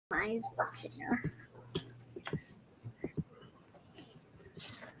size button.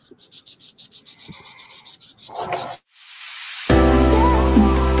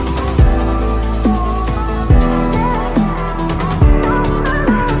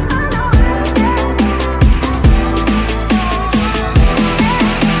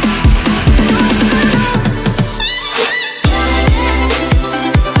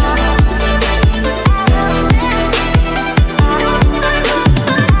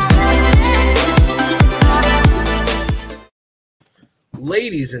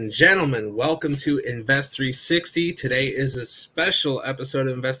 Ladies and gentlemen, welcome to Invest 360. Today is a special episode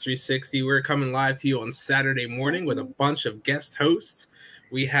of Invest 360. We're coming live to you on Saturday morning with a bunch of guest hosts.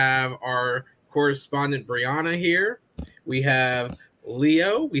 We have our correspondent Brianna here. We have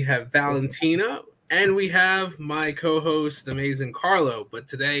Leo. We have Valentina. And we have my co-host, the amazing Carlo. But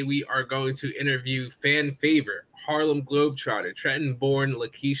today we are going to interview fan favorite, Harlem Globetrotter, Trenton-born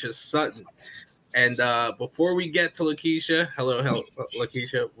Lakeisha Sutton. And before we get to Lakeisha, hello,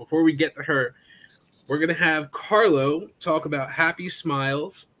 Lakeisha. Before we get to her, we're going to have Carlo talk about Happy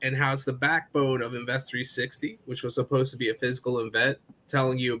Smiles and how it's the backbone of Invest 360, which was supposed to be a physical event,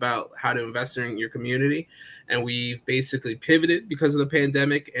 telling you about how to invest in your community. And we've basically pivoted because of the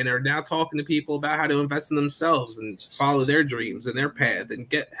pandemic and are now talking to people about how to invest in themselves and follow their dreams and their path and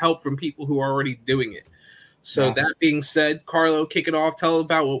get help from people who are already doing it. So that being said, Carlo, kick it off. Tell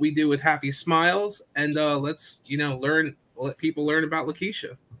about what we do with Happy Smiles, and let's let people learn about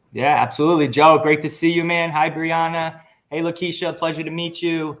Lakeisha. Yeah, absolutely, Joe. Great to see you, man. Hi, Brianna. Hey, Lakeisha. Pleasure to meet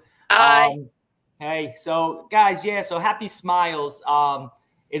you. Hi. Hey, so guys, so Happy Smiles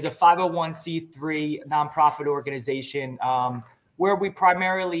is a 501c3 nonprofit organization where we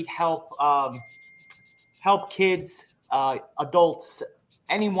primarily help kids, adults,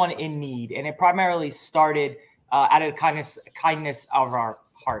 anyone in need. And it primarily started out of the kindness of our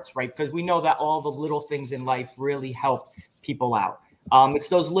hearts, right? Because we know that all the little things in life really help people out. It's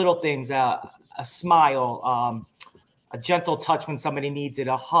those little things, a smile, a gentle touch when somebody needs it,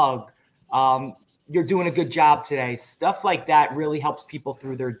 a hug. You're doing a good job today. Stuff like that really helps people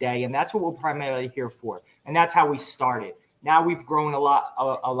through their day. And that's what we're primarily here for. And that's how we started. Now we've grown a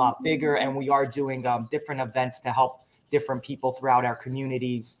lot bigger, and we are doing different events to help different people throughout our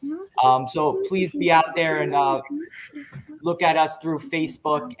communities. So please be out there and look at us through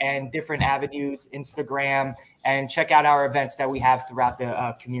Facebook and different avenues, Instagram, and check out our events that we have throughout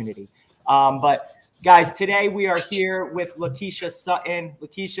the community. But guys, today we are here with Lakeisha Sutton.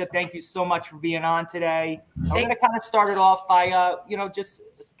 Lakeisha, thank you so much for being on today. I'm going to kind of start it off by, just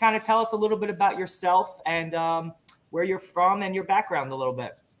kind of tell us a little bit about yourself and where you're from and your background a little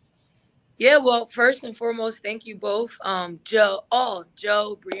bit. Yeah, well, first and foremost, thank you both, Joe,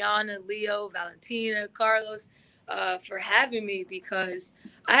 Brianna, Leo, Valentina, Carlos, for having me, because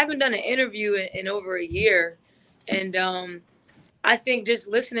I haven't done an interview in over a year. And I think just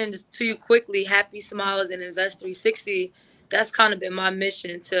listening to you quickly, Happy Smiles and Invest 360, that's kind of been my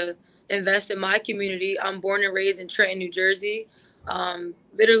mission, to invest in my community. I'm born and raised in Trenton, New Jersey,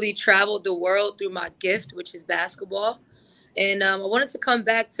 literally traveled the world through my gift, which is basketball. And I wanted to come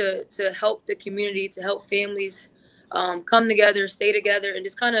back to help the community, to help families come together, stay together, and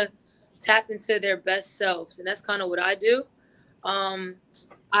just kind of tap into their best selves. And that's kind of what I do.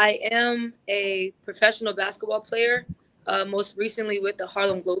 I am a professional basketball player, most recently with the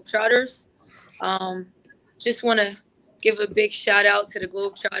Harlem Globetrotters. Just want to give a big shout out to the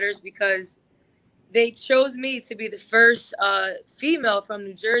Globetrotters, because they chose me to be the first female from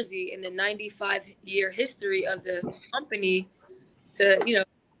New Jersey in the 95-year history of the company to,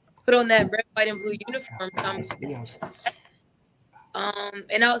 put on that red, white, and blue uniform.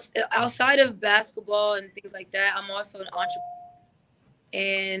 And outside of basketball and things like that, I'm also an entrepreneur.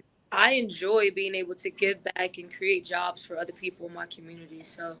 And I enjoy being able to give back and create jobs for other people in my community.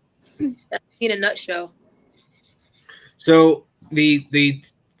 So that's me in a nutshell. So the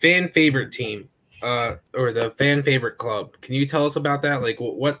fan favorite team, or the fan favorite club. Can you tell us about that? Like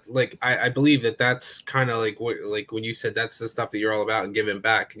I believe that's kind of like when you said that's the stuff that you're all about and giving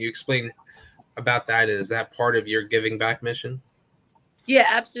back. Can you explain about that? Is that part of your giving back mission? Yeah,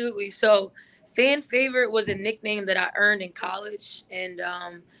 absolutely. So fan favorite was a nickname that I earned in college. And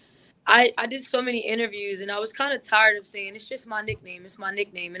I did so many interviews, and I was kind of tired of saying, it's just my nickname. It's my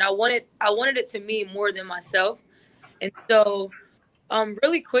nickname. And I wanted it to mean more than myself. And so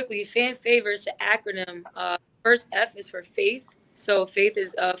really quickly, fan favorite is an acronym. First F is for faith. So faith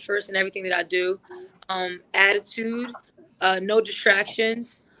is first in everything that I do. Attitude, no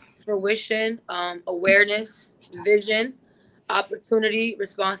distractions, fruition, awareness, vision, opportunity,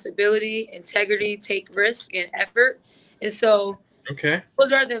 responsibility, integrity, take risk, and effort. And so Okay.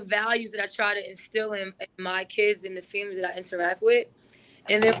 Those are the values that I try to instill in my kids and the families that I interact with.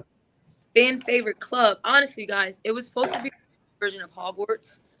 And then fan favorite club, honestly, guys, it was supposed to be a version of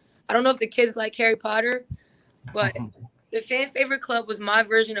Hogwarts. I don't know if the kids like Harry Potter, but the fan favorite club was my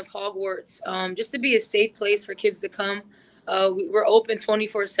version of Hogwarts, just to be a safe place for kids to come. We're open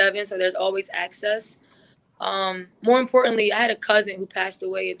 24/7, so there's always access. More importantly, I had a cousin who passed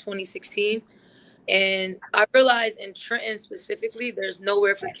away in 2016, and I realized in Trenton specifically, there's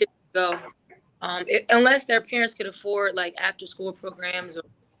nowhere for kids to go, unless their parents could afford like after school programs or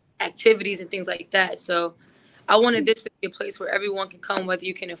activities and things like that. So I wanted this to be a place where everyone can come, whether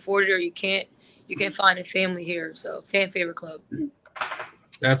you can afford it or you can't. You can find a family here. So fan favorite club.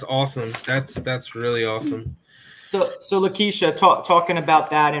 That's awesome. That's really awesome. So Lakeisha, talking about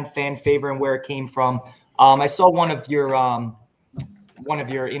that and fan favorite and where it came from. I saw one of your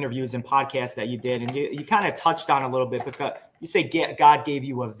interviews and podcasts that you did, and you kind of touched on a little bit, because you say God gave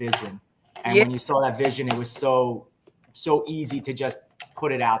you a vision, and when you saw that vision, it was so easy to just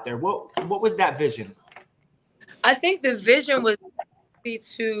put it out there. What was that vision? I think the vision was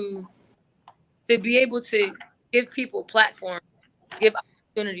to be able to give people platforms, give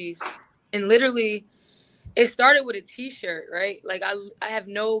opportunities, and literally it started with a t-shirt, right? Like I have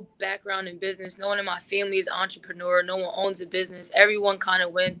no background in business. No one in my family is an entrepreneur. No one owns a business. Everyone kind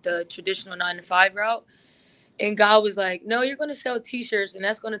of went the traditional 9-to-5 route. And God was like, no, you're going to sell t-shirts, and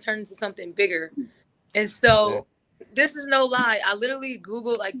that's going to turn into something bigger. And so this is no lie. I literally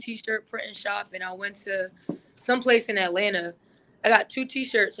Googled like t-shirt print and shop, and I went to someplace in Atlanta. I got 2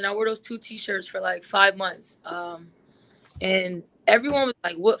 t-shirts, and I wore those 2 t-shirts for like 5 months. And everyone was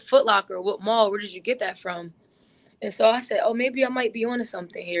like, what Foot Locker, what mall, where did you get that from? And so I said, oh, maybe I might be onto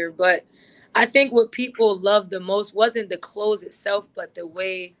something here. But I think what people loved the most wasn't the clothes itself, but the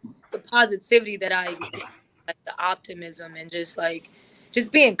positivity that I experienced, like the optimism and just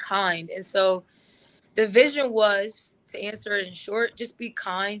being kind. And so the vision was, to answer it in short, just be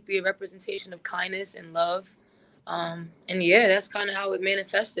kind, be a representation of kindness and love. And yeah, that's kind of how it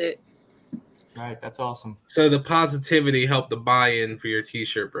manifested. All right, that's awesome. So the positivity helped the buy-in for your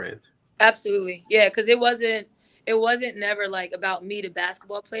t-shirt brand. Absolutely. Yeah, because it wasn't never like about me, the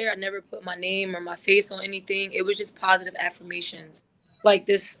basketball player. I never put my name or my face on anything. It was just positive affirmations, like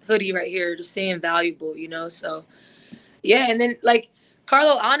this hoodie right here, just saying valuable, So yeah, and then like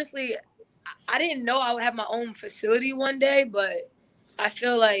Carlo, honestly, I didn't know I would have my own facility one day, but I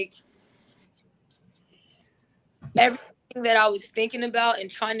feel like everything that I was thinking about and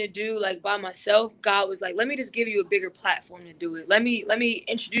trying to do like by myself, God was like, let me just give you a bigger platform to do it. Let me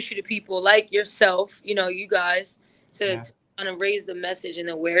introduce you to people like yourself, you guys, to kind of raise the message and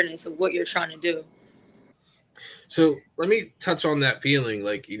awareness of what you're trying to do. So let me touch on that feeling.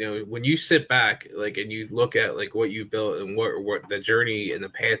 Like, when you sit back, like, and you look at like what you built and what the journey and the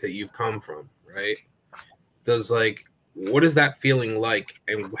path that you've come from, right? What is that feeling like,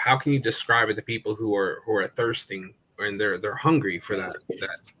 and how can you describe it to people who are thirsting and they're hungry for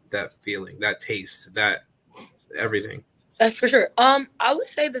that feeling, that taste, that everything? For sure. I would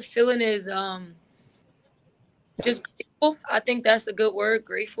say the feeling is just grateful. I think that's a good word,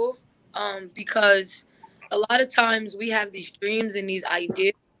 grateful. Because a lot of times we have these dreams and these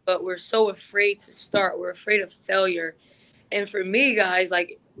ideas, but we're so afraid to start. We're afraid of failure. And for me, guys,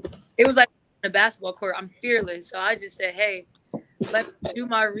 like it was like on a basketball court, I'm fearless. So I just said, hey, let me do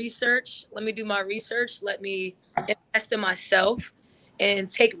my research. Let me invest in myself and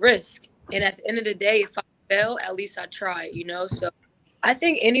take risk. And at the end of the day, if I fail, at least I tried, So I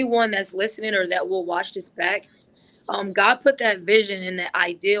think anyone that's listening or that will watch this back, God put that vision and that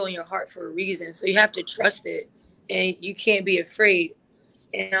idea in your heart for a reason. So you have to trust it and you can't be afraid.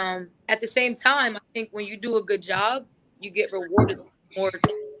 And at the same time, I think when you do a good job, you get rewarded more.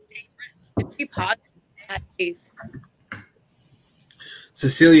 Just be positive, have faith.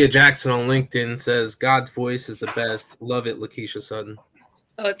 Cecilia Jackson on LinkedIn says, God's voice is the best. Love it, Lakeisha Sutton.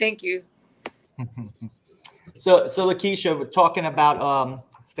 Oh, thank you. So Lakeisha, we're talking about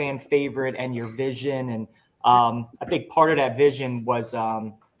fan favorite and your vision, and I think part of that vision was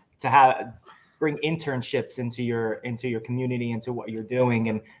to bring internships into your community, into what you're doing.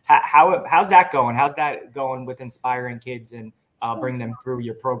 And how's that going? How's that going with inspiring kids and bring them through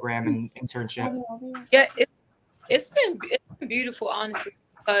your program and internship? Yeah, it's been beautiful, honestly,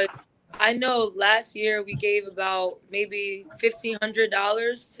 because I know last year we gave about maybe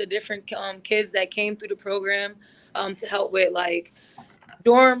 $1,500 to different kids that came through the program to help with like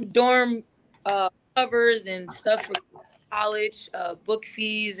dorm covers and stuff for college, book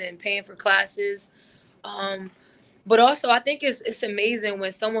fees and paying for classes. But also I think it's amazing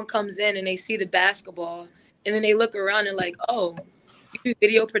when someone comes in and they see the basketball And then they look around and like, oh, you do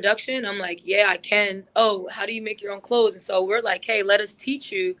video production? I'm like, yeah, I can. Oh, how do you make your own clothes? And so we're like, hey, let us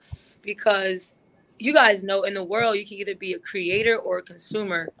teach you, because you guys know in the world you can either be a creator or a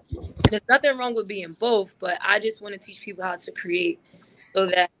consumer. And there's nothing wrong with being both, but I just want to teach people how to create so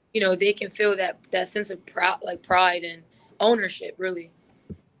that, they can feel that sense of pride and ownership, really.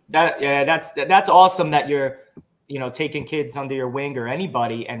 That's awesome that you're, taking kids under your wing or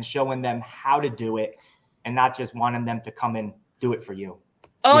anybody and showing them how to do it and not just wanting them to come and do it for you.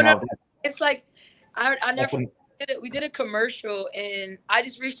 Oh, no, it's like, I never did it. We did a commercial and I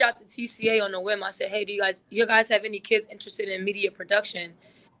just reached out to TCA on a whim. I said, hey, do you guys have any kids interested in media production?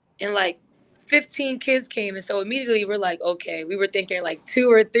 And like 15 kids came. And so immediately we're like, okay, we were thinking like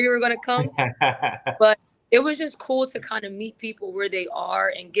 2 or 3 were going to come. But it was just cool to kind of meet people where they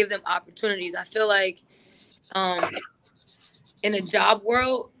are and give them opportunities. I feel like in a job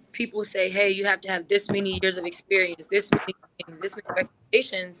world, people say, hey, you have to have this many years of experience, this many things, this many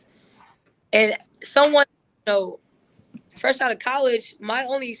recommendations. And someone, fresh out of college, my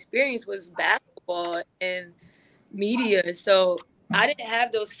only experience was basketball and media. So I didn't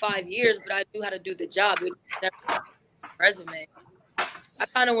have those 5 years, but I knew how to do the job. It was never on my resume. I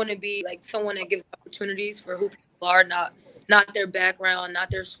kind of want to be like someone that gives opportunities for who people are, not their background, not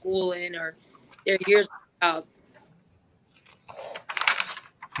their schooling or their years of job.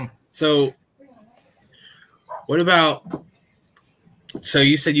 So what about, so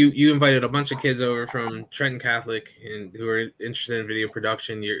you said you invited a bunch of kids over from Trenton Catholic and who are interested in video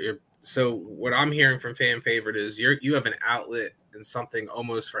production. So what I'm hearing from Fan Favorite is you have an outlet and something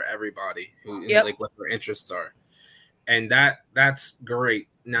almost for everybody who like what their interests are. And that's great.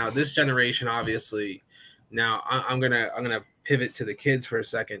 Now this generation, obviously, now I'm gonna pivot to the kids for a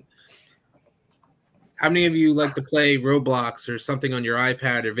second. How many of you like to play Roblox or something on your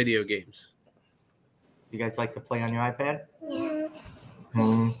iPad or video games? You guys like to play on your iPad? Yes.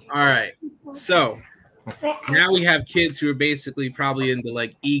 All right. So now we have kids who are basically probably into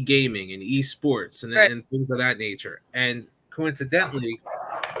like e-gaming and e-sports and things of that nature. And coincidentally,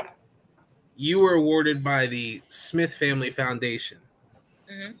 you were awarded by the Smith Family Foundation.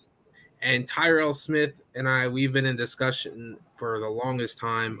 Mm-hmm. And Tyrell Smith and we've been in discussion for the longest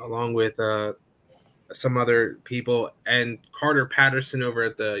time, along with some other people, and Carter Patterson over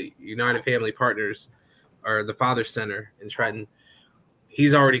at the United Family Partners, or the Father Center in Trenton.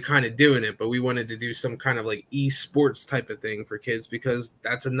 He's already kind of doing it, but we wanted to do some kind of like esports type of thing for kids, because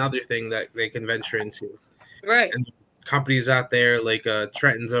that's another thing that they can venture into. Right. And companies out there like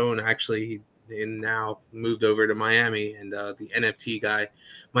Trenton's own, actually, he now moved over to Miami, and the NFT guy,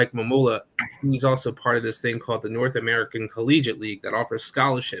 Mike Mamula, he's also part of this thing called the North American Collegiate League that offers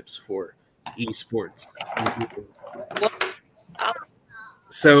scholarships for esports.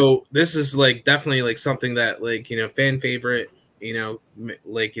 So this is like definitely like something that like, Fan Favorite,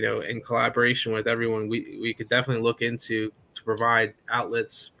 like, in collaboration with everyone, we could definitely look into to provide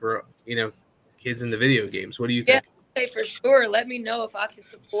outlets for, kids in the video games. What do you think? Yeah, for sure. Let me know if I can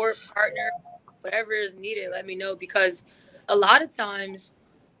support, partner, whatever is needed. Let me know, because a lot of times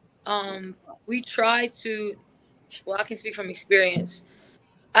we try to, I can speak from experience.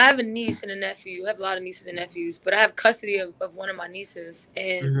 I have a niece and a nephew. I have a lot of nieces and nephews, but I have custody of one of my nieces.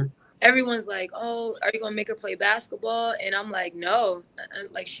 And everyone's like, oh, are you going to make her play basketball? And I'm like, no.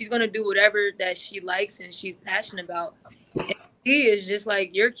 Like, she's going to do whatever that she likes and she's passionate about. And she is just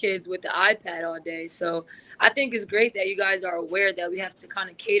like your kids with the iPad all day. So I think it's great that you guys are aware that we have to kind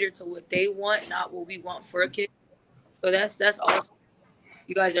of cater to what they want, not what we want for a kid. So that's awesome.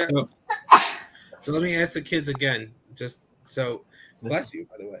 You guys are. So let me ask the kids again, just so. Bless you,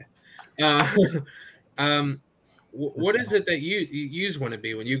 by the way. What is it that you want to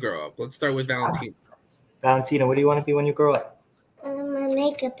be when you grow up? Let's start with Valentina. Valentina, what do you want to be when you grow up? A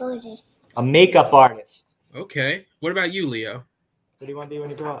makeup artist. A makeup artist. Okay. What about you, Leo? What do you want to be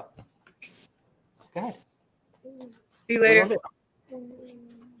when you grow up? Go ahead. See you later.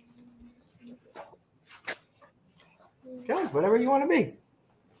 Good. Whatever you want to be.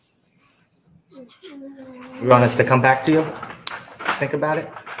 You want us to come back to you? Think about it.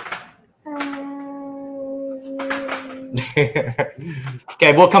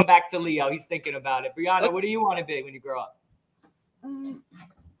 Okay, we'll come back to Leo. He's thinking about it. Brianna, what do you want to be when you grow up?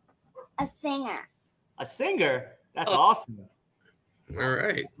 A singer. A singer? That's awesome. All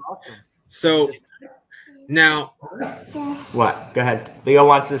right. Awesome. So now, what? Go ahead. Leo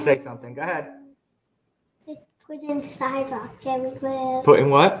wants to say something. Go ahead. Put in sidewalks everywhere. Put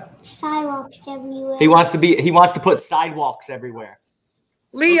in what? Sidewalks everywhere. He wants to put sidewalks everywhere.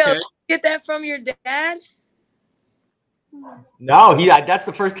 Leo, did you get that from your dad? No, that's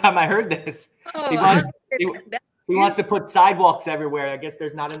the first time I heard this. Oh, He wants to put sidewalks everywhere. I guess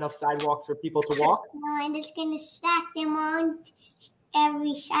there's not enough sidewalks for people to walk. No, and it's gonna stack them on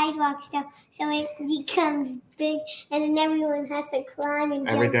every sidewalk stuff, so it becomes big, and then everyone has to climb and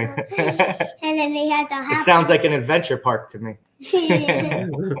jump Everything. up, and then they have to hop. It sounds like an adventure park to me.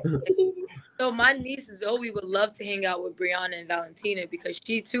 So my niece Zoe would love to hang out with Brianna and Valentina because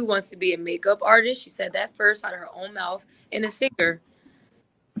she too wants to be a makeup artist. She said that first out of her own mouth, and a singer.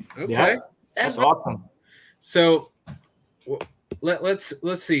 Okay, Yeah, that's awesome. So let's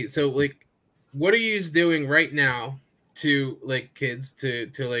see. So like, what are you doing right now to like kids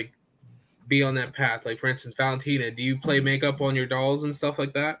to like be on that path? Like for instance, Valentina, do you play makeup on your dolls and stuff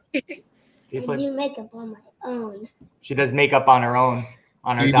like that? I do makeup on my own. She does makeup on her own.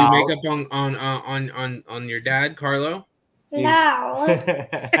 On her Do you dolls. do makeup on your dad, Carlo? No.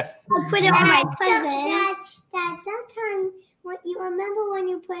 I put it on my cousins. Dad, sometimes you remember when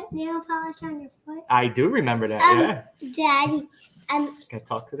you put nail polish on your foot? I do remember that. Yeah. Daddy, Okay,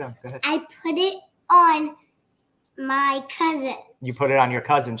 talk to them. Go ahead. I put it on my cousin. You put it on your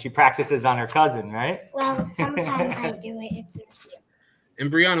cousin. She practices on her cousin, right? Well, sometimes I do it if they're here. And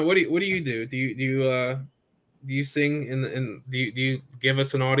Brianna, what do you do? Do you sing do you give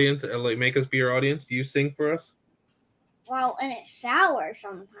us an audience, like make us be your audience? Do you sing for us? Well, in a shower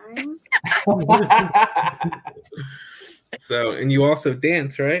sometimes. So, and you also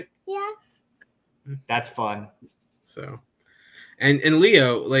dance, right? Yes. That's fun. So, and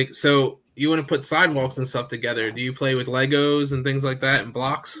Leo, like, so you want to put sidewalks and stuff together. Do you play with Legos and things like that and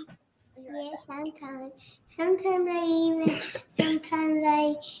blocks? Yeah, sometimes.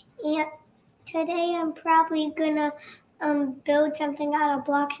 Today I'm probably gonna build something out of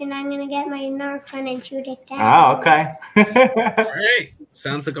blocks, and I'm gonna get my Nerf gun and shoot it down. Oh, okay. All right.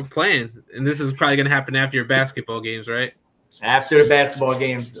 Sounds like a plan. And this is probably going to happen after your basketball games, right? After the basketball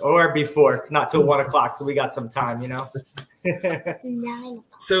games or before. It's not till 1 o'clock, so we got some time, you know? 9.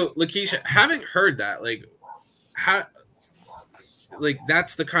 So, Lakeisha, having heard that, like, how, like,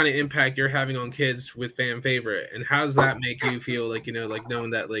 that's the kind of impact you're having on kids with Fan Favorite. And how does that make you feel, like, you know, like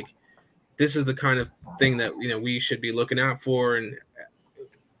knowing that, like, this is the kind of thing that, you know, we should be looking out for? And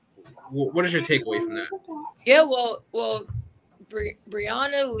what is your takeaway from that? Yeah, well,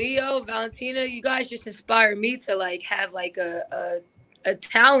 Brianna, Leo, Valentina, you guys just inspired me to like have like a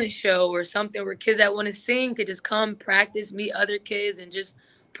talent show or something where kids that want to sing could just come practice, meet other kids, and just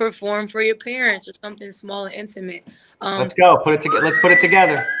perform for your parents or something small and intimate. Let's go. Let's put it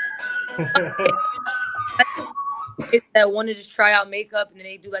together. Kids that want to just try out makeup and then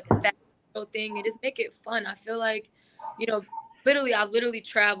they do like a fashion show thing and just make it fun. I feel like, you know, I've literally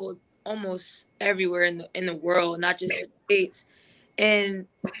traveled almost everywhere in the world, not just the States. And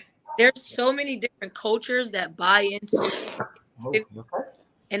there's so many different cultures that buy into it.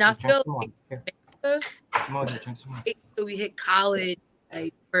 And I feel like we hit college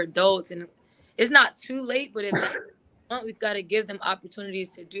like for adults, and it's not too late, but if they want, we've got to give them opportunities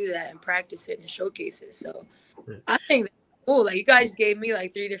to do that and practice it and showcase it. So I think that's cool. Like you guys gave me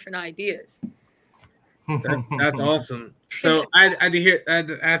like 3 different ideas. That's awesome. So I have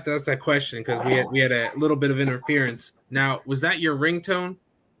to ask that question because we had a little bit of interference. Now, was that your ringtone?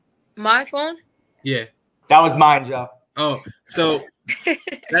 My phone? Yeah. That was mine, Joe. Oh, so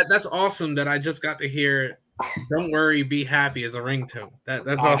that's awesome that I just got to hear "Don't Worry, Be Happy" as a ringtone.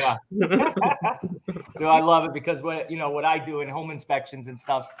 That's awesome. Dude, I love it because what I do in home inspections and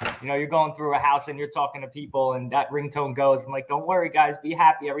stuff, you're going through a house and you're talking to people and that ringtone goes. I'm like, don't worry, guys, be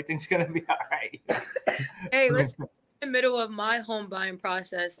happy. Everything's going to be all right. Hey, listen, in the middle of my home buying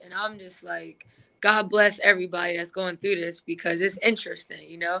process, and I'm just like, God bless everybody that's going through this because it's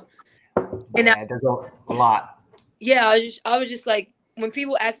interesting, And yeah, there's a lot. Yeah, I was just like, when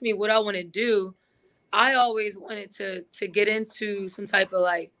people ask me what I want to do, I always wanted to get into some type of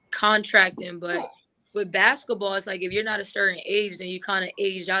like contracting, but with basketball, it's like if you're not a certain age, then you kind of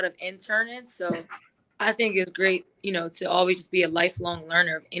age out of interning. So I think it's great, to always just be a lifelong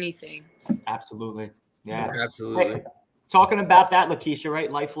learner of anything. Absolutely. Yeah, absolutely. Hey, talking about that, Lakeisha,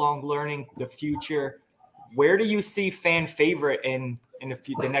 right? Lifelong learning, the future. Where do you see Fan Favorite in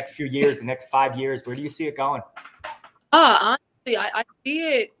the next few years, the next 5 years? Where do you see it going? Honestly, I see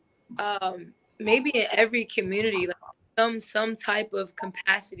it maybe in every community, like some type of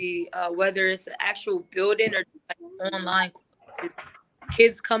capacity, whether it's an actual building or like online courses.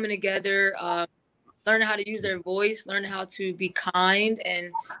 Kids coming together, learning how to use their voice, learning how to be kind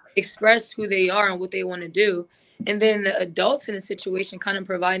and express who they are and what they want to do. And then the adults in the situation kind of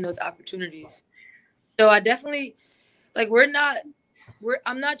providing those opportunities. So I definitely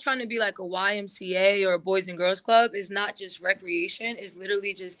I'm not trying to be like a YMCA or a Boys and Girls Club. It's not just recreation. It's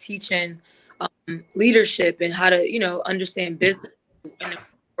literally just teaching leadership and how to, you know, understand business in the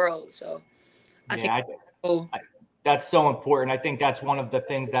world. So I think that's so important. I think that's one of the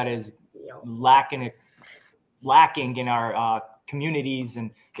things that is lacking in our communities,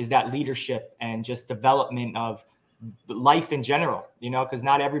 and is that leadership and just development of life in general, you know, because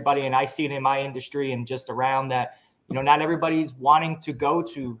not everybody, and I see it in my industry and just around that, you know, not everybody's wanting to go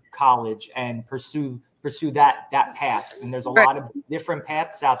to college and pursue that path. And there's a lot of different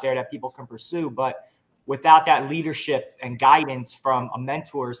paths out there that people can pursue, but without that leadership and guidance from a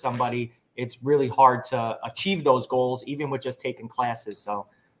mentor or somebody, it's really hard to achieve those goals, even with just taking classes. So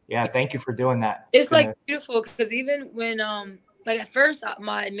yeah, thank you for doing that. It's like beautiful, because even when like at first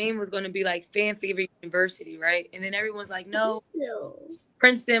my name was going to be like fan favorite university, right? And then everyone's like, no,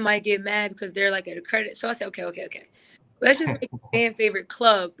 Princeton might get mad because they're like at a credit. So I said, okay. Let's just make a fan favorite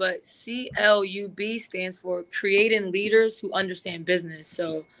club. But CLUB stands for Creating Leaders Who Understand Business.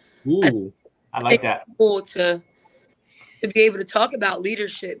 So I like that. It's cool to be able to talk about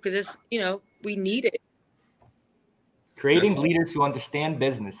leadership, because it's, you know, we need it. Creating leaders who understand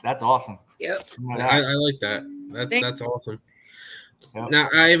business. That's awesome. Yep. I like that. That's awesome. Yep. Now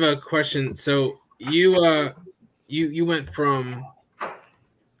I have a question. So you went from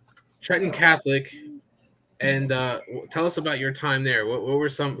Trenton Catholic, and tell us about your time there. Who were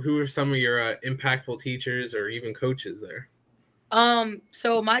some of your impactful teachers or even coaches there?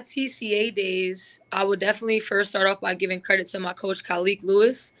 So my TCA days, I would definitely first start off by giving credit to my coach, Carlo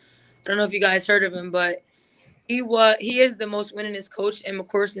Lewis. I don't know if you guys heard of him, but he is the most winningest coach in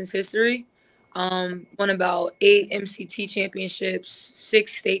McCourson's history. Won about 8 MCT championships,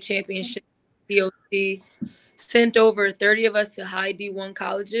 6 state championships, DOT, sent over 30 of us to high D1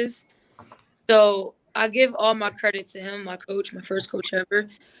 colleges. So I give all my credit to him, my coach, my first coach ever.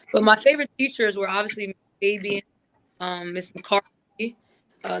 But my favorite teachers were obviously Miss Fabian, Miss McCarthy,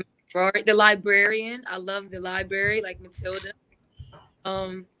 the librarian. I love the library, like Matilda.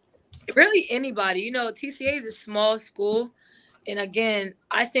 Really anybody. You know, TCA is a small school. And again,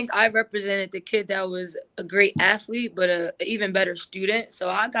 I think I represented the kid that was a great athlete, but an even better student. So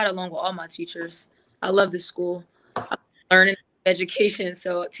I got along with all my teachers. I love the school. I learning education.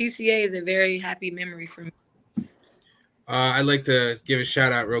 So TCA is a very happy memory for me. I'd like to give a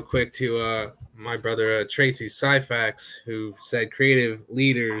shout out real quick to my brother Tracy Syfax, who said creative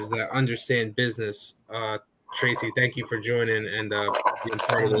leaders that understand business. Tracy, thank you for joining and being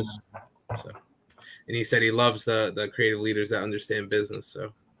part of this. So, and he said he loves the creative leaders that understand business.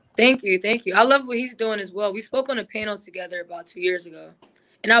 So thank you. I love what he's doing as well. We spoke on a panel together about 2 years ago,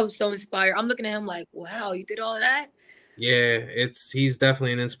 and I was so inspired. I'm looking at him like, wow, you did all of that? Yeah, he's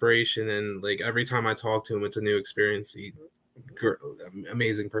definitely an inspiration, and like every time I talk to him, it's a new experience.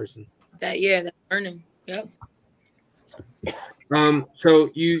 Amazing person. That learning. Yep.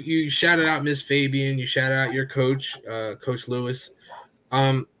 So you shouted out Miss Fabian, you shouted out your coach, Coach Lewis.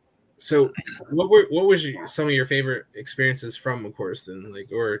 So what was some of your favorite experiences from McCourston,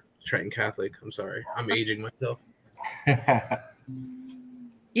 like, or Trenton Catholic? I'm sorry, I'm aging myself.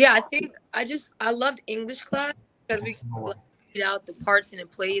 Yeah, I think I loved English class because we could read out the parts and the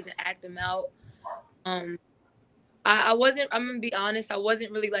plays and act them out. I'm gonna be honest, I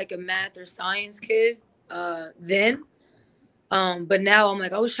wasn't really like a math or science kid then. But now I'm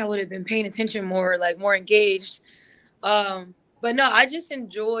like, I wish I would have been paying attention more, like more engaged. But no, I just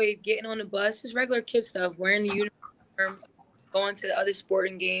enjoyed getting on the bus, just regular kid stuff, wearing the uniform, going to the other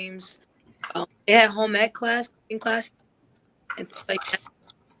sporting games. They had home ec class, cooking class, and things like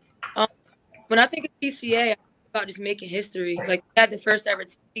that. When I think of TCA, I think about just making history. Like, we had the first ever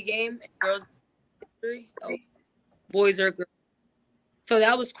TV game in girls' history. Boys or girls. So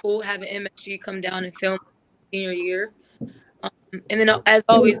that was cool, having MSG come down and film senior year. And then, as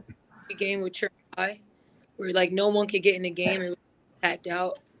always, the game with Church High, where like no one could get in the game and it was packed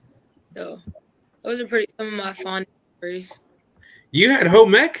out. So those are some of my fond memories. You had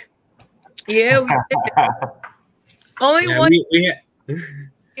home ec? Yeah, we did. Only one.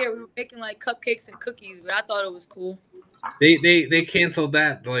 We were making like cupcakes and cookies, but I thought it was cool. They canceled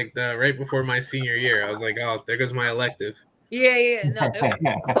that like right before my senior year. I was like, oh, there goes my elective. Yeah.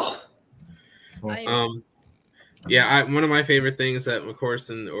 No. One of my favorite things at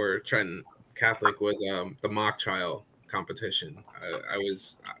McCourston or Trenton Catholic was the mock trial competition. I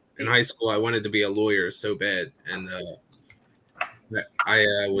was in high school. I wanted to be a lawyer so bad, and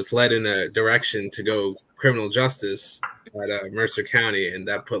I was led in a direction to go criminal justice at Mercer County, and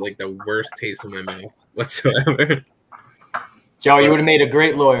that put like the worst taste in my mouth whatsoever. Joe, you would have made a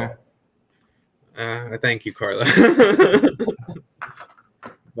great lawyer. I thank you, Carla.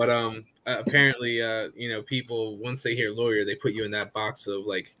 But apparently, people once they hear lawyer, they put you in that box of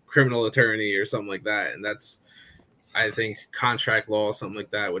like criminal attorney or something like that, and that's, I think, contract law, something like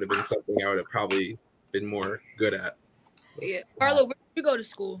that would have been something I would have probably been more good at. Yeah, Carlo, where did you go to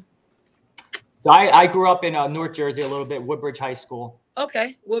school? So I grew up in North Jersey a little bit, Woodbridge High School.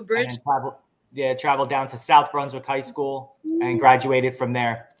 Okay, Woodbridge. And traveled down to South Brunswick High School and graduated from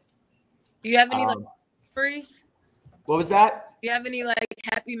there. Do you have any memories? What was that? Do you have any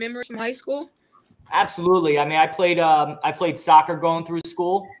happy memories from high school? Absolutely. I mean, I played soccer going through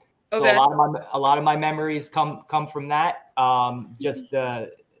school, so Okay. a lot of my memories come from that. Just the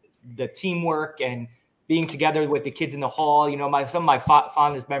teamwork and being together with the kids in the hall. Some of my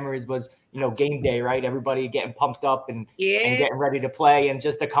fondest memories was game day, right? Everybody getting pumped up and getting ready to play, and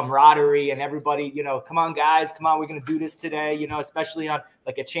just the camaraderie and everybody, come on guys, come on, we're gonna do this today. Especially on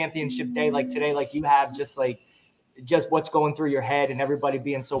like a championship day like today, like you have, just what's going through your head and everybody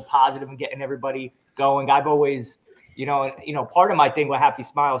being so positive and getting everybody going. I've always, part of my thing with Happy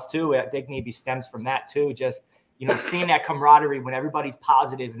Smiles too, I think maybe stems from that too. Just, seeing that camaraderie when everybody's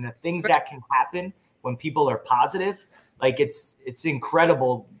positive and the things that can happen when people are positive, like it's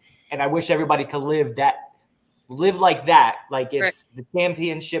incredible. And I wish everybody could live like that. Like it's the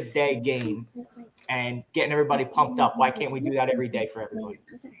championship day game and getting everybody pumped up. Why can't we do that every day for everybody?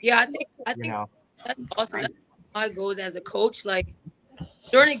 Yeah, I think that's awesome. That's my goals as a coach. Like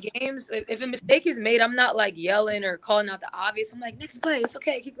during the games, if a mistake is made, I'm not like yelling or calling out the obvious. I'm like, next play, it's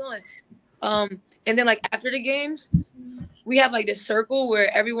okay, keep going. And then after the games, we have this circle where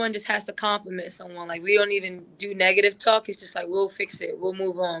everyone just has to compliment someone. Like we don't even do negative talk. It's just we'll fix it, we'll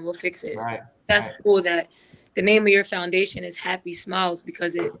move on, we'll fix it. Right. That's cool that the name of your foundation is Happy Smiles,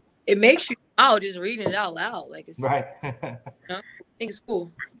 because it makes you smile just reading it out loud. It's right. I think it's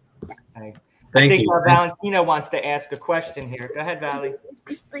cool. I think Valentina wants to ask a question here. Go ahead, Valley.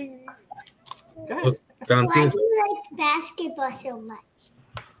 Go ahead. Why do you like basketball so much?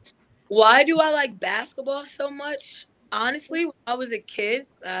 Why do I like basketball so much? Honestly, when I was a kid,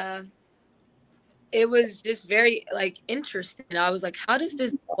 it was just very interesting. I was like, how does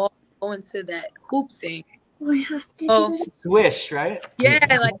this ball go into that hoop thing? Swish, right? Yeah,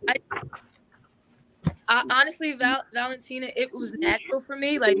 I honestly, Valentina, it was natural for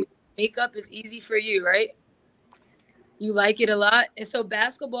me. Makeup is easy for you, right? You like it a lot. And so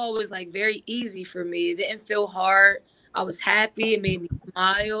basketball was very easy for me. It didn't feel hard. I was happy. It made me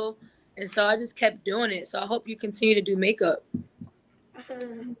smile. And so I just kept doing it. So I hope you continue to do makeup.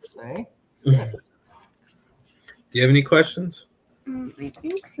 Okay. Do you have any questions? I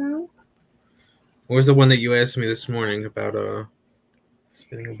think so. What was the one that you asked me this morning about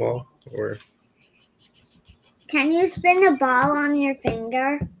spinning a ball? Or can you spin a ball on your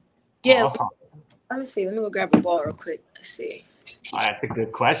finger? Yeah. Let me see. Let me go grab a ball real quick. Let's see. Oh, that's a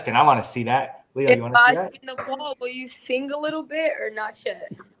good question. I want to see that. Leo, If you want to see I that? spin the ball, will you sing a little bit or not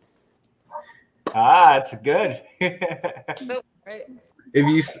yet? That's good. Right.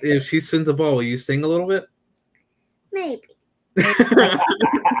 if she spins a ball, will you sing a little bit? Maybe.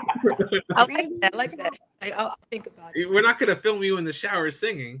 I like that. I'll think about it. We're not gonna film you in the shower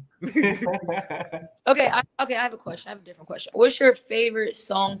singing. Okay, I have a question. I have a different question. What's your favorite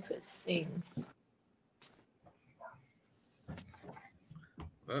song to sing?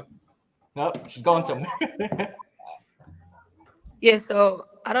 Nope, she's going somewhere. Yeah, so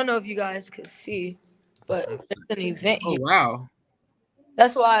I don't know if you guys could see, but there's an event Oh here. wow.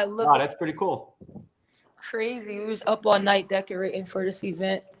 That's why I look Oh, that's pretty cool. crazy. We was up all night decorating for this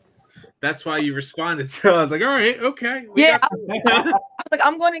event. That's why you responded. So I was like, all right, okay. Yeah, I was like,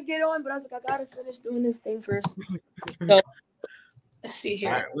 I'm going to get on, but I was like, I got to finish doing this thing first. So, let's see here.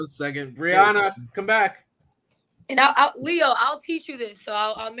 All right, 1 second. Brianna, come back. And Leo, I'll teach you this. So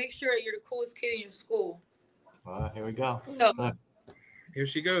I'll make sure you're the coolest kid in your school. Here we go. So, here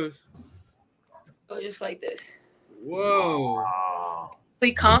she goes. go just like this. Whoa.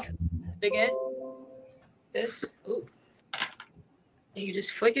 Be confident. Again. This. Ooh. And you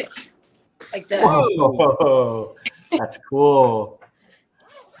just flick it like that. Whoa. That's cool.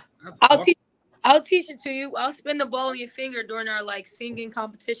 That's I'll teach it to you. I'll spin the ball on your finger during our singing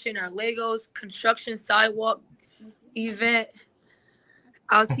competition, our Legos construction sidewalk event.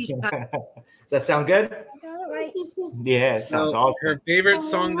 I'll teach you how. Does that sound good? Right. Yeah, it sounds awesome. Her favorite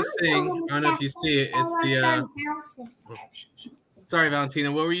song to sing, I don't know if you see it, it's the sorry, Valentina,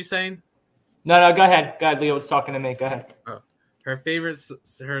 what were you saying? No, go ahead. Go ahead, Leo was talking to me. Go ahead. Oh, her favorite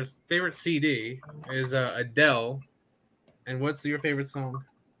CD is Adele. And what's your favorite song?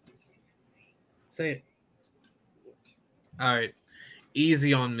 Say it. All right.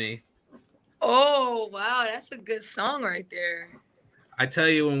 Easy on Me. Oh, wow. That's a good song right there. I tell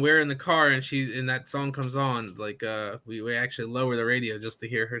you, when we're in the car and that song comes on, like we actually lower the radio just to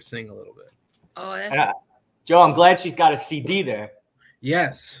hear her sing a little bit. Oh, that's Joe, I'm glad she's got a CD there.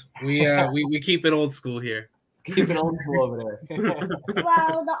 Yes, we keep it old school here. Keep it old school over there.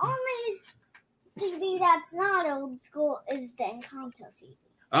 Well, the only CD that's not old school is the Encanto CD.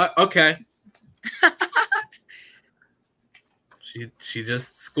 Okay. She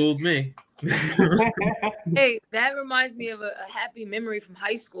just schooled me. Hey, that reminds me of a happy memory from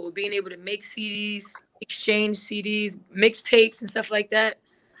high school, being able to make CDs, exchange CDs, mixtapes, and stuff like that.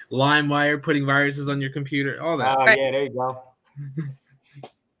 LimeWire, putting viruses on your computer, all that. Oh, yeah, there you go.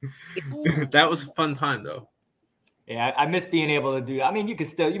 That was a fun time, though. Yeah, I miss being able to do. I mean, you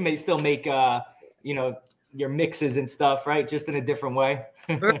may still make your mixes and stuff, right? Just in a different way.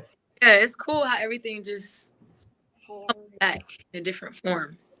 Yeah, it's cool how everything just comes back in a different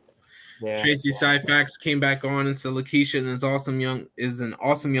form. Yeah. Tracy Syfax came back on and said Lakeisha is an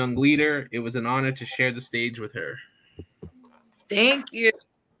awesome young leader. It was an honor to share the stage with her. Thank you.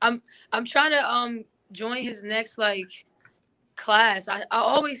 I'm trying to join his next class. I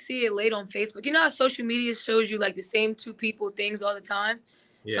always see it late on Facebook. You know how social media shows you like the same two people things all the time?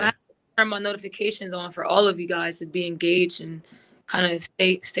 Yeah. So I have to turn my notifications on for all of you guys to be engaged and kind of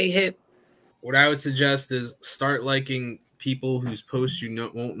stay hip. What I would suggest is start liking people whose posts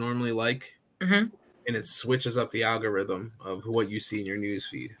you won't normally like, Mm-hmm. and it switches up the algorithm of what you see in your news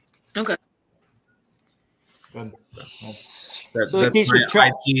feed. Okay. Good.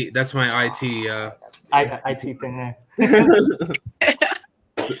 That's my IT. IT thing there.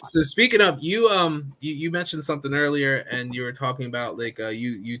 So speaking of you mentioned something earlier, and you were talking about like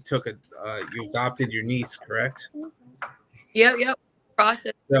you adopted your niece, correct? Yep.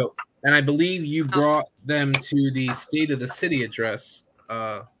 Process. So, and I believe you brought them to the State of the City address,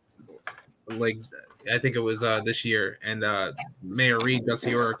 like I think it was this year, and Mayor Reed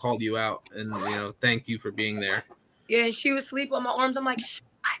Garcia called you out, and thank you for being there. Yeah, and she was asleep on my arms. I'm like,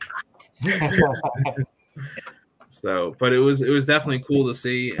 So, but it was definitely cool to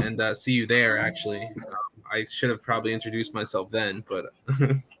see and see you there. Actually, I should have probably introduced myself then, but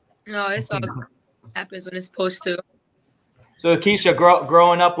no, it's all happens when it's supposed to. So, Keisha,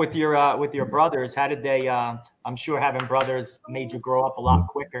 growing up with your brothers, how did they? I'm sure having brothers made you grow up a lot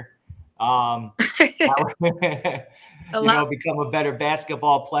quicker. Become a better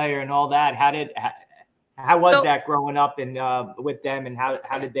basketball player and all that. How was that growing up and with them, and how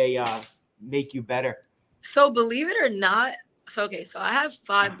did they make you better? So believe it or not, so I have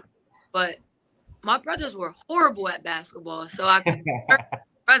 5, but my brothers were horrible at basketball. So I could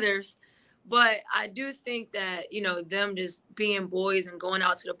brothers, but I do think that them just being boys and going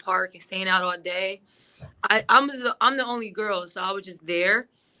out to the park and staying out all day. I'm the only girl, so I was just there,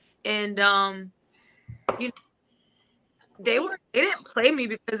 and they didn't play me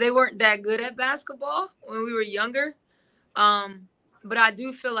because they weren't that good at basketball when we were younger. But I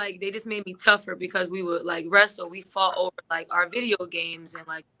do feel like they just made me tougher because we would wrestle. We fought over our video games and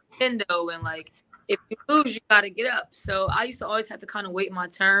Nintendo, and if you lose, you gotta get up. So I used to always have to kind of wait my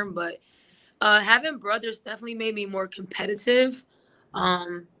turn. But having brothers definitely made me more competitive.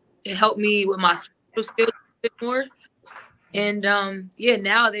 It helped me with my social skills a bit more. And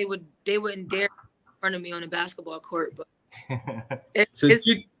now they wouldn't dare in front of me on a basketball court. But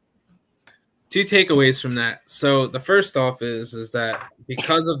two takeaways from that. So the first off is that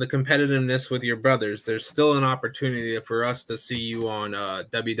because of the competitiveness with your brothers, there's still an opportunity for us to see you on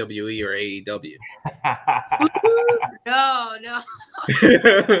WWE or AEW. No.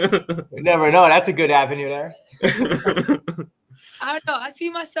 You never know. That's a good avenue there. I don't know. I see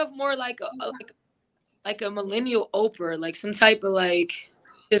myself more like a millennial Oprah, some type of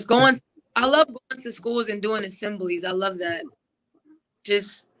just going. I love going to schools and doing assemblies. I love that.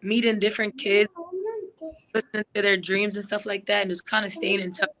 Just meeting different kids, listening to their dreams and stuff like that, and just kind of staying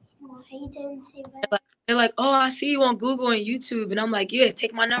in touch. They're like, oh, I see you on Google and YouTube. And I'm like, yeah,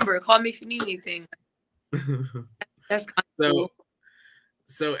 take my number. Call me if you need anything. That's kind of cool.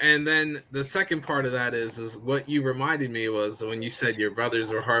 So, and then the second part of that is what you reminded me was when you said your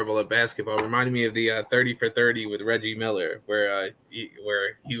brothers were horrible at basketball. It reminded me of the 30 for 30 with Reggie Miller, where he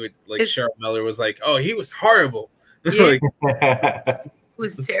would Cheryl Miller was like, oh, he was horrible. Yeah. It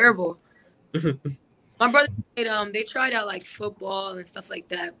was terrible. My brother they tried out football and stuff like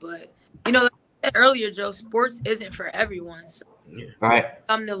that, but like I said earlier, Joe, sports isn't for everyone. So right.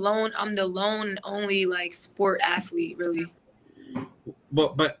 I'm the lone only sport athlete, really.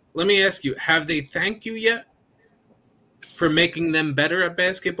 But let me ask you, have they thanked you yet for making them better at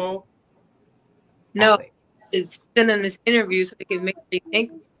basketball? No, it's sending this interview so they can make me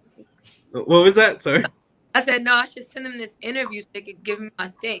think. What was that? Sorry. I said, no, I should send them this interview so they could give me my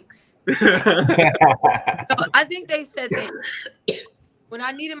thanks. So I think they said that when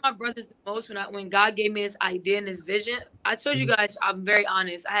I needed my brothers the most, when God gave me this idea and this vision, I told you guys, I'm very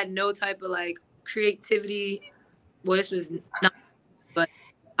honest. I had no type of like creativity. Well, this was not, but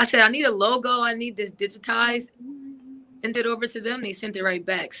I said, I need a logo. I need this digitized. Sent it over to them. They sent it right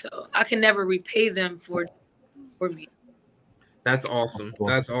back. So I can never repay them for me. That's awesome.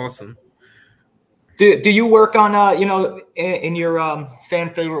 That's awesome. Do you work on you know, in your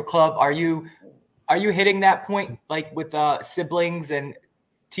fan favorite club? Are you hitting that point like with siblings and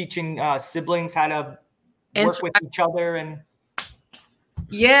teaching siblings how to work with each other? And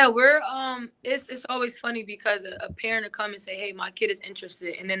yeah, we're it's always funny because a parent will come and say, hey, my kid is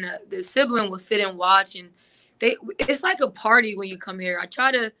interested, and then the sibling will sit and watch, and it's like a party when you come here. I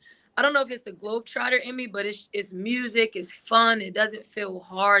don't know if it's the Globetrotter in me, but it's music, it's fun, it doesn't feel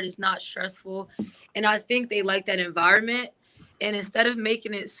hard, it's not stressful. And I think they like that environment. And instead of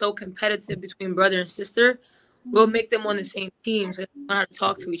making it so competitive between brother and sister, we'll make them on the same team so they know how to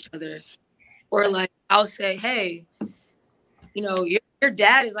talk to each other. Or like I'll say, hey, you know, your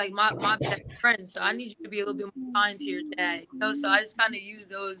dad is like my best friend, so I need you to be a little bit more kind to your dad. You know, so I just kind of use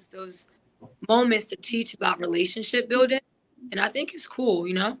those moments to teach about relationship building. And I think it's cool,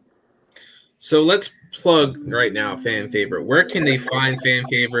 you know? So let's plug right now fan favorite. Where can they find fan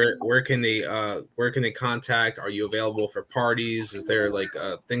favorite? Where can they contact? Are you available for parties? Is there like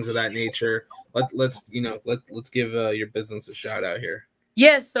things of that nature? Let's give your business a shout out here.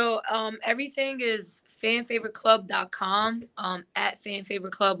 Yeah, so everything is fanfavoriteclub.com, at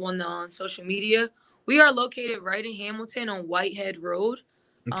fanfavoriteclub on social media. We are located right in Hamilton on Whitehead Road,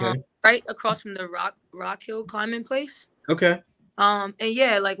 okay, right across from the Rock Hill climbing place. Okay. And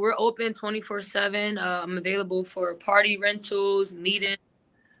yeah, like we're open 24/7. I'm available for party rentals, meetings,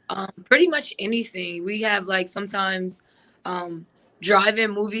 pretty much anything. We have like sometimes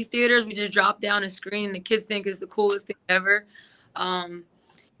drive-in movie theaters. We just drop down a screen and the kids think is the coolest thing ever.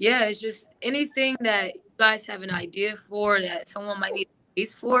 Yeah, it's just anything that you guys have an idea for that someone might need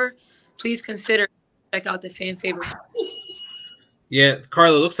space for, please consider check out the fan favorite. Yeah,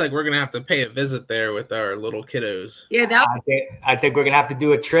 Carlo, looks like we're gonna have to pay a visit there with our little kiddos. Yeah, I think we're gonna have to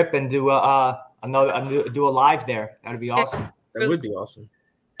do a trip and do a live there. That'd be awesome. That would be awesome.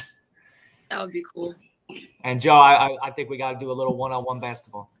 That would be cool. And Joe, I think we got to do a little one-on-one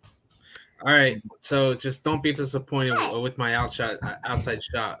basketball. All right, so just don't be disappointed with my outside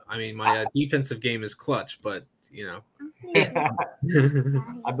shot. I mean, my defensive game is clutch, but you know,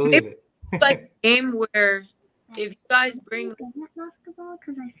 I believe it. Like a game where if you guys bring basketball,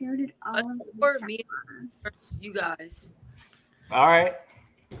 because I fielded all of for me, you guys. All right,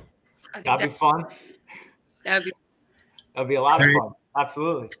 that'd be fun. That'd be a lot of fun.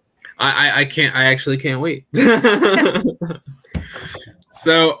 Absolutely. I actually can't wait.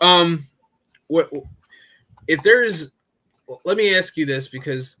 So what if there's? Let me ask you this,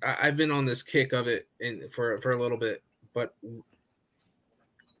 because I've been on this kick of it for a little bit, but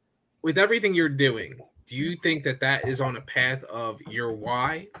with everything you're doing, do you think that is on a path of your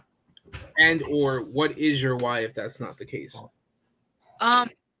why, and or what is your why if that's not the case? I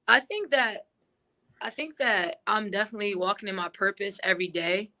think that I'm definitely walking in my purpose every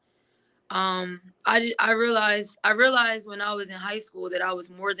day. I realized when I was in high school that I was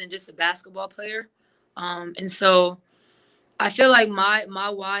more than just a basketball player. And so I feel like my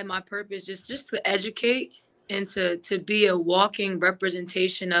why, my purpose, just to educate and to be a walking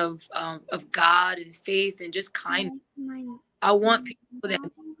representation of God and faith and just kindness. I want people that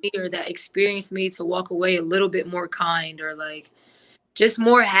know me or that experience me to walk away a little bit more kind, or like just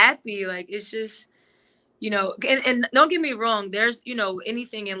more happy. Like it's just, you know, and don't get me wrong, there's, you know,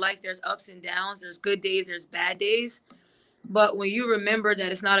 anything in life, there's ups and downs, there's good days, there's bad days. But when you remember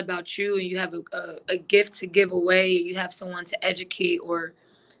that it's not about you and you have a gift to give away, or you have someone to educate, or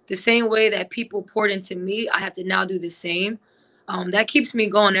the same way that people poured into me, I have to now do the same. That keeps me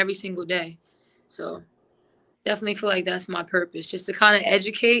going every single day. So definitely feel like that's my purpose, just to kind of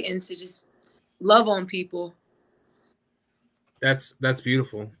educate and to just love on people. That's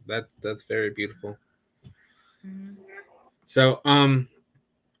beautiful. That's very beautiful. Mm-hmm. So,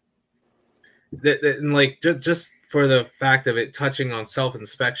 like just for the fact of it touching on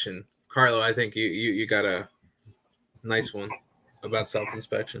self-inspection, Carlo, I think you got a nice one about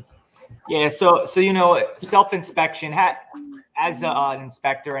self-inspection. Yeah. So you know, self-inspection as an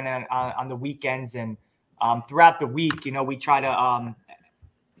inspector, and on the weekends and throughout the week, you know, we try to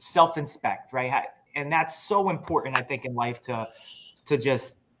self-inspect, right? And that's so important, I think, in life to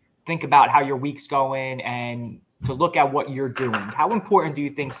just think about how your week's going and to look at what you're doing. How important do you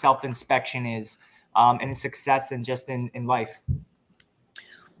think self-inspection is and success and just in life?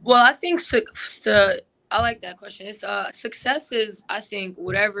 Well, I think I like that question. It's success is, I think,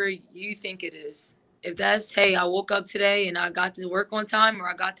 whatever you think it is. If that's, hey, I woke up today and I got to work on time or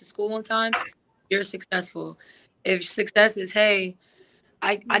I got to school on time, you're successful. If success is, hey,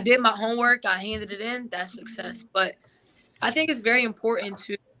 I did my homework, I handed it in, that's success. But I think it's very important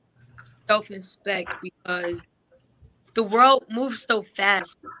to self-inspect because the world moves so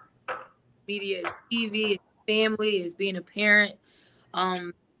fast. Media is TV, is family, is being a parent.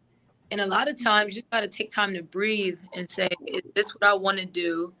 And a lot of times you just got to take time to breathe and say, is this what I want to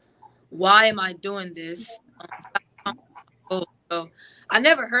do? Why am I doing this? So I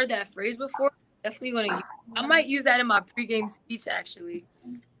never heard that phrase before. Definitely going to use I might use that in my pregame speech, actually.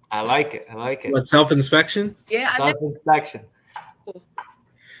 I like it. I like it. What, self-inspection? Yeah. Self-inspection.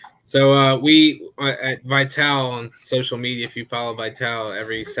 So we at Vital on social media, if you follow Vital,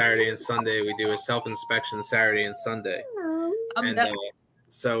 every Saturday and Sunday we do a self-inspection Saturday and Sunday.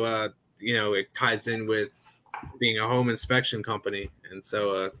 So you know, it ties in with being a home inspection company. And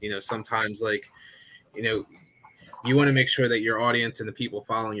so you know, sometimes, like, you know, you want to make sure that your audience and the people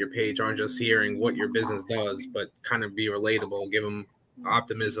following your page aren't just hearing what your business does, but kind of be relatable, give them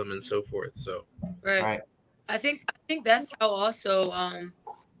optimism and so forth. So right. I think that's how also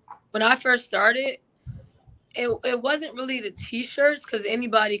when I first started, it wasn't really the t-shirts because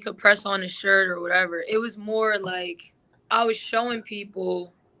anybody could press on a shirt or whatever. It was more like I was showing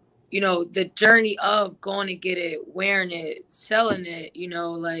people, you know, the journey of going to get it, wearing it, selling it, you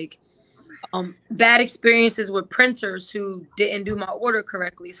know, like bad experiences with printers who didn't do my order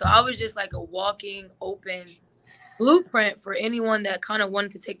correctly. So I was just like a walking open blueprint for anyone that kind of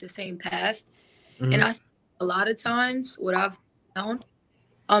wanted to take the same path. Mm-hmm. And I think a lot of times what I've found,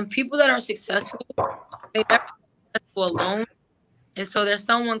 people that are successful, they never successful alone. And so there's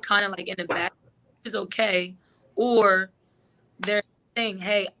someone kind of like in the back, which is okay. Or they're saying,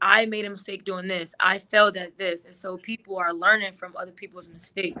 hey, I made a mistake doing this. I failed at this. And so people are learning from other people's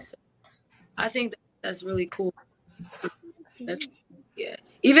mistakes. So I think that's really cool. Yeah.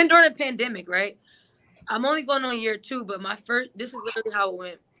 Even during the pandemic, right? I'm only going on year 2, but this is literally how it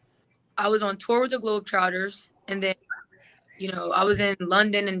went. I was on tour with the Globetrotters, and then, you know, I was in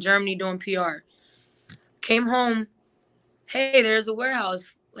London and Germany doing PR. Came home, hey, there's a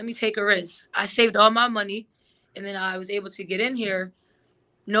warehouse. Let me take a risk. I saved all my money, and then I was able to get in here.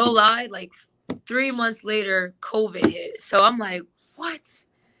 No lie, like 3 months later, COVID hit. So I'm like, what?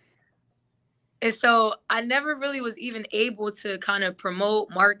 And so I never really was even able to kind of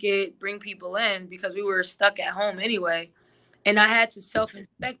promote, market, bring people in because we were stuck at home anyway. And I had to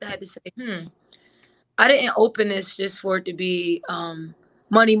self-inspect. I had to say, I didn't open this just for it to be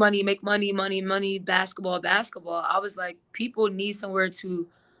money, make money, basketball. I was like, people need somewhere to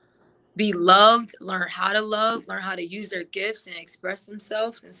be loved, learn how to love, learn how to use their gifts and express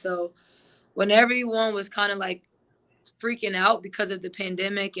themselves. And so when everyone was kind of like freaking out because of the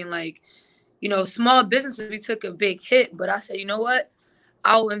pandemic and like, you know, small businesses, we took a big hit. But I said, you know what?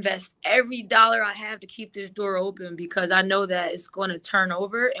 I'll invest every dollar I have to keep this door open because I know that it's going to turn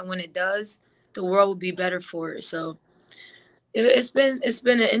over. And when it does, the world will be better for it. So it's been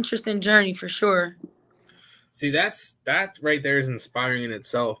an interesting journey for sure. See, that right there is inspiring in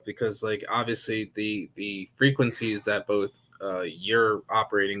itself because, like, obviously the frequencies that both you're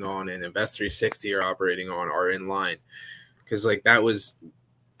operating on and Invest 360 are operating on are in line. Because, like,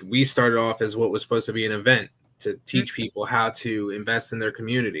 we started off as what was supposed to be an event to teach people how to invest in their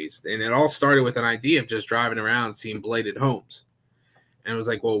communities. And it all started with an idea of just driving around seeing blighted homes. And it was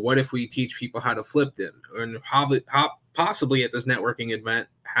like, well, what if we teach people how to flip them? And possibly at this networking event,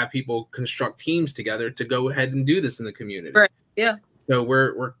 have people construct teams together to go ahead and do this in the community. Right. Yeah. So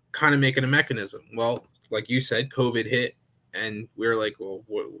we're kind of making a mechanism. Well, like you said, COVID hit and we were like, well,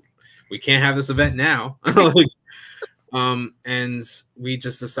 we can't have this event now. And we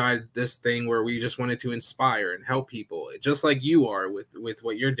just decided this thing where we just wanted to inspire and help people, just like you are with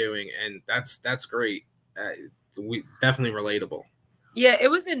what you're doing. And that's great. We definitely relatable. Yeah,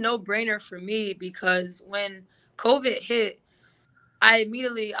 it was a no-brainer for me because when COVID hit, I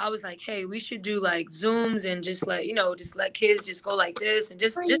was like, hey, we should do like Zooms and just like, you know, just let kids just go like this and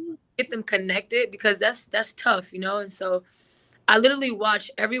just get them connected because that's tough, you know? And so I literally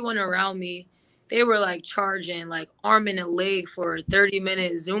watched everyone around me. They were like charging like arm and a leg for a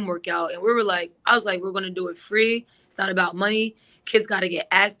 30-minute Zoom workout. And I was like, we're going to do it free. It's not about money. Kids got to get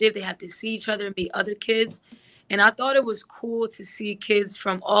active. They have to see each other and meet other kids. And I thought it was cool to see kids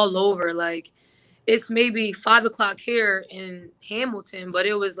from all over. Like it's maybe 5 o'clock here in Hamilton, but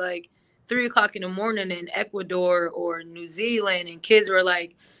it was like 3 o'clock in the morning in Ecuador or New Zealand. And kids were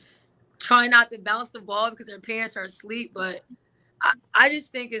like trying not to bounce the ball because their parents are asleep. But I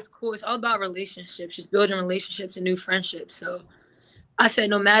just think it's cool. It's all about relationships, just building relationships and new friendships. So I said,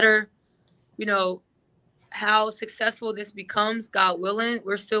 no matter, you know, how successful this becomes, God willing,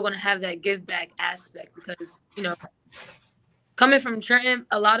 we're still going to have that give back aspect because, you know, coming from Trenton,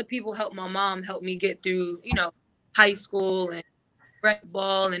 a lot of people helped my mom help me get through, you know, high school and rec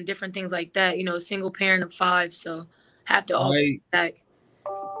ball and different things like that, you know, single parent of 5. So have to all back.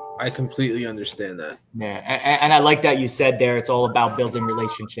 I completely understand that. Yeah, and I like that you said there. It's all about building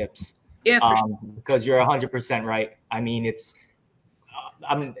relationships. Yeah, for sure. Because you're 100% right. I mean, it's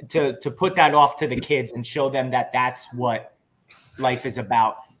to put that off to the kids and show them that that's what life is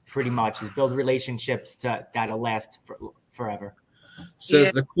about. Pretty much is build relationships that'll last forever.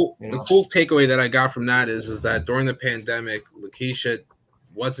 So the cool takeaway that I got from that is that during the pandemic, Lakeisha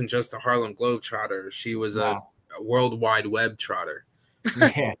wasn't just a Harlem Globetrotter; she was a World Wide Web trotter.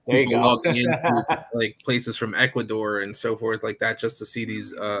 Yeah, there you go. Logging into like places from Ecuador and so forth like that just to see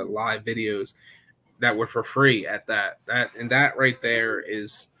these live videos that were for free at that right there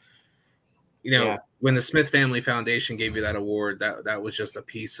is, you know, when the Smith Family Foundation gave you that award, that was just a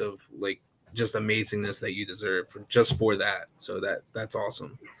piece of like just amazingness that you deserve for that. So that's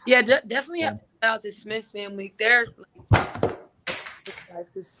awesome. Yeah, definitely have to talk about the Smith family. They're like, you guys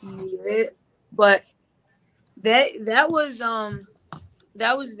could see it, but that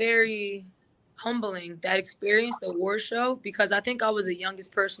was very humbling, that experience, the award show, because I think I was the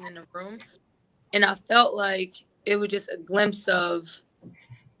youngest person in the room. And I felt like it was just a glimpse of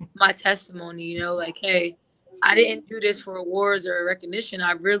my testimony, you know, like, hey, I didn't do this for awards or recognition.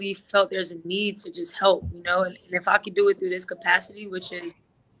 I really felt there's a need to just help, you know, and if I could do it through this capacity, which is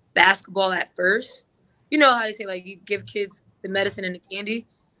basketball at first, you know how they say, like, you give kids the medicine and the candy.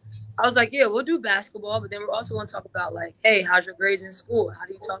 I was like, yeah, we'll do basketball, but then we're also going to talk about, like, hey, how's your grades in school? How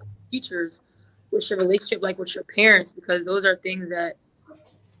do you talk to teachers? What's your relationship like with your parents? Because those are things that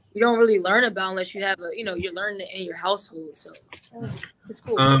you don't really learn about unless you have you're learning it in your household. So it's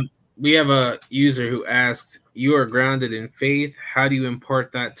cool. We have a user who asked, you are grounded in faith. How do you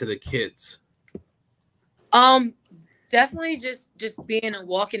impart that to the kids? Definitely just being a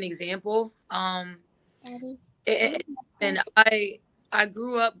walking example. And I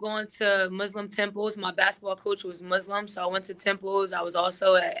grew up going to Muslim temples. My basketball coach was Muslim, so I went to temples. I was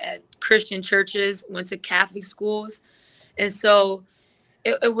also at Christian churches, went to Catholic schools. And so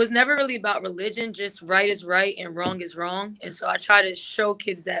it was never really about religion, just right is right and wrong is wrong. And so I try to show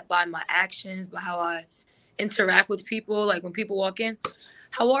kids that by my actions, by how I interact with people. Like when people walk in,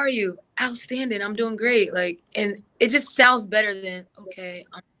 how are you? Outstanding. I'm doing great. Like, and it just sounds better than, okay,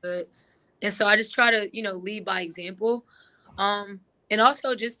 I'm good. And so I just try to, lead by example. And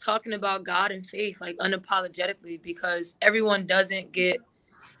also just talking about God and faith, like unapologetically, because everyone doesn't get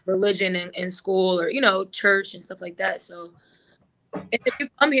religion in school or, church and stuff like that. So if you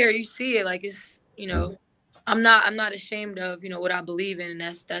come here, you see it, like it's, I'm not ashamed of, what I believe in, and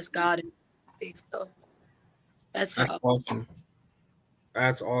that's God and faith. So that's awesome.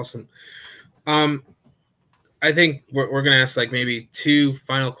 That's awesome. I think we're gonna ask like maybe 2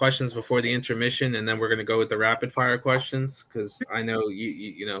 final questions before the intermission, and then we're gonna go with the rapid fire questions because I know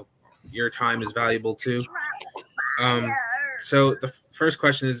you know your time is valuable too. So the first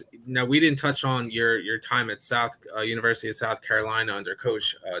question is, now we didn't touch on your time at University of South Carolina under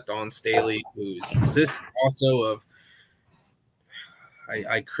Coach Dawn Staley, who's the sister also of,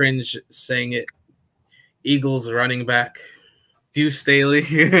 I cringe saying it, Eagles running back Deuce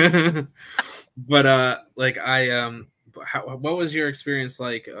Staley. But what was your experience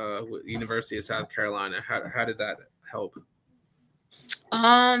like with University of South Carolina? How did that help?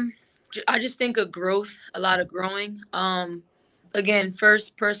 I just think of growth, a lot of growing. Again,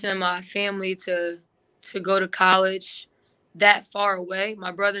 first person in my family to go to college that far away.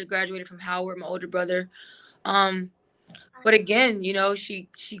 My brother graduated from Howard, my older brother. But again, she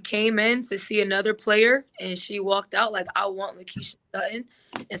came in to see another player and she walked out like, I want Lakeisha Sutton.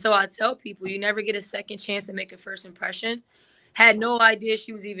 And so I tell people, you never get a second chance to make a first impression. Had no idea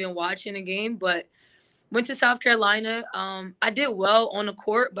she was even watching a game, but went to South Carolina. I did well on the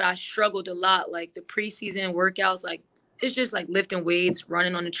court, but I struggled a lot. Like the preseason workouts, like it's just like lifting weights,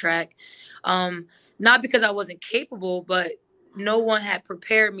 running on the track. Not because I wasn't capable, but no one had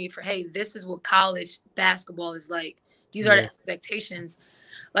prepared me for, hey, this is what college basketball is like. These are the expectations.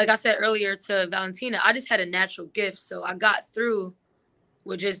 Like I said earlier to Valentina, I just had a natural gift. So I got through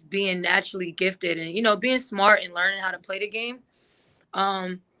with just being naturally gifted and, being smart and learning how to play the game.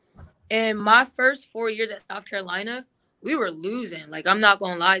 And my first 4 years at South Carolina, we were losing. Like, I'm not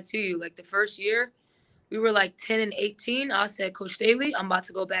going to lie to you. Like, the first year, we were like 10 and 18. I said, Coach Staley, I'm about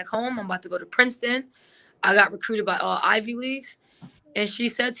to go back home. I'm about to go to Princeton. I got recruited by all Ivy Leagues. And she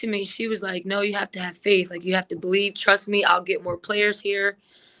said to me, she was like, no, you have to have faith. Like, you have to believe. Trust me, I'll get more players here.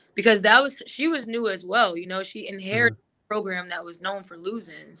 Because she was new as well. You know, she inherited a program that was known for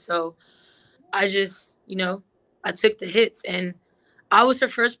losing. So I just, I took the hits. And I was her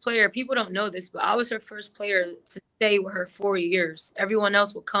first player. People don't know this, but I was her first player to stay with her 4 years. Everyone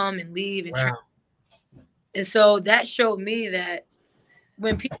else would come and leave. And so that showed me that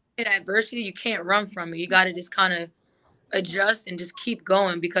when people hit adversity, you can't run from it. You got to just kind of adjust and just keep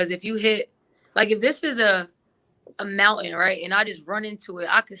going. Because if you hit, like if this is a mountain, right, and I just run into it,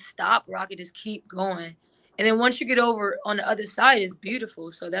 I could stop or I could just keep going. And then once you get over on the other side, it's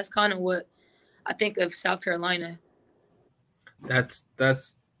beautiful. So that's kind of what I think of South Carolina. That's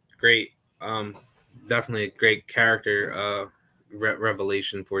great. Definitely a great character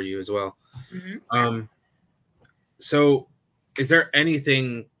revelation for you as well. So is there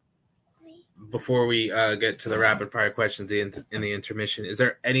anything before we get to the rapid fire questions in the intermission, is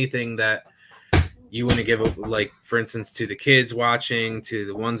there anything that you want to give, like, for instance, to the kids watching, to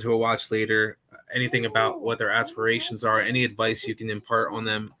the ones who will watch later, anything about what their aspirations are, any advice you can impart on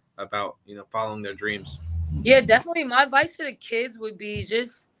them about, following their dreams? Yeah, definitely. My advice to the kids would be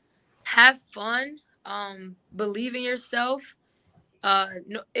just have fun, believe in yourself.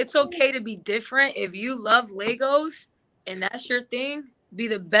 No, it's okay to be different. If you love Legos and that's your thing, be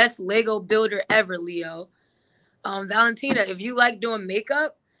the best Lego builder ever, Leo. Valentina, if you like doing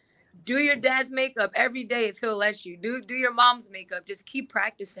makeup, do your dad's makeup every day if he'll let you. Do your mom's makeup. Just keep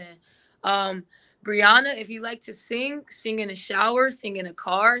practicing. Brianna, if you like to sing in the shower, sing in a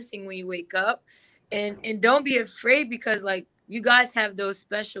car, sing when you wake up. And don't be afraid, because like you guys have those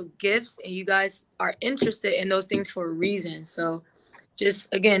special gifts and you guys are interested in those things for a reason. So just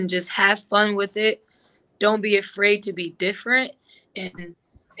have fun with it. Don't be afraid to be different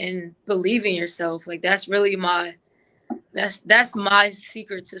and believe in yourself. Like that's really that's my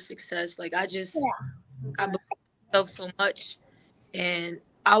secret to success. Like I believe in myself so much, and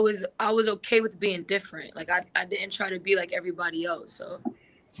I was okay with being different. Like I didn't try to be like everybody else. So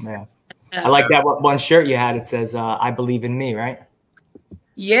yeah, I like that one shirt you had. It says "I believe in me," right?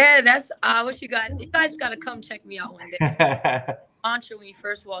 Yeah, that's what you guys got to come check me out one day. Mantra when you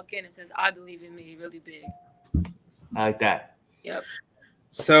first walk in, it says "I believe in me" really big. I like that. Yep.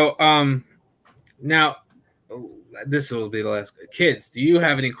 So now this will be the last. Kids, do you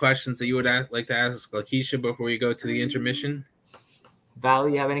have any questions that you would like to ask Lakeisha before we go to the intermission? Val,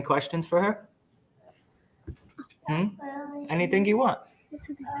 you have any questions for her? Anything you want? I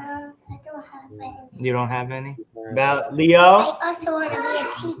don't have any. You don't have any? Val, Leo? I also want to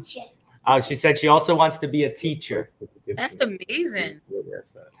be a teacher. Oh, she said she also wants to be a teacher. That's amazing.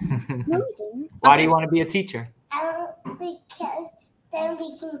 Why do you want to be a teacher? Because then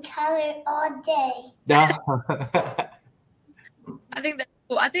we can color all day. No. I think that's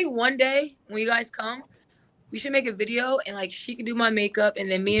cool. I think one day when you guys come, we should make a video and like she can do my makeup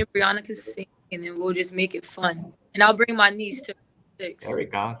and then me and Brianna can sing and then we'll just make it fun. And I'll bring my niece to 6. There we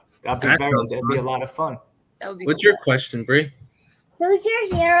go. That'd be a lot of fun. That would be What's cool. your question, Bri? Who's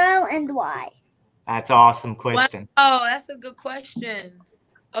your hero and why? That's an awesome question. Oh, that's a good question.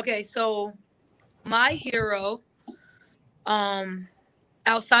 Okay, so my hero,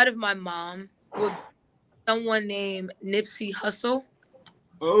 outside of my mom, would be someone named Nipsey Hussle.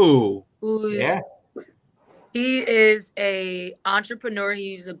 Oh, He is a entrepreneur.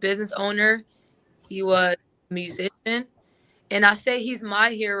 He's a business owner. He was a musician. And I say he's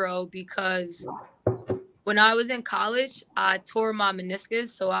my hero because when I was in college, I tore my meniscus.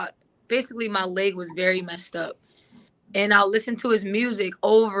 So basically my leg was very messed up. And I listened to his music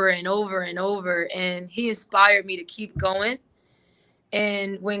over and over and over. And he inspired me to keep going.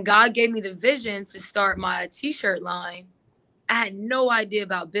 And when God gave me the vision to start my t-shirt line, I had no idea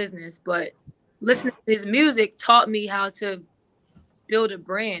about business, but listening to his music taught me how to build a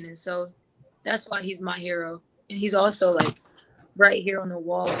brand. And so that's why he's my hero. And he's also like right here on the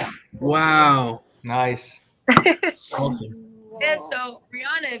wall. wow. Nice. Awesome. Yeah, so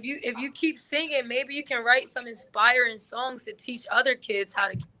Brianna, if you keep singing, maybe you can write some inspiring songs to teach other kids how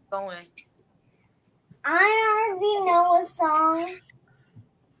to keep going. I already know a song.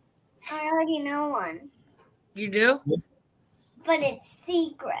 I already know one. You do? But it's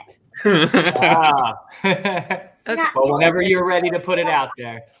secret. Wow. Okay. Well, whenever you're ready to put it out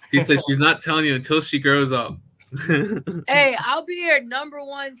there. She said she's not telling you until she grows up. Hey, I'll be your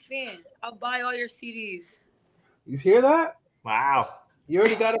 #1 fan. I'll buy all your CDs. You hear that? Wow. You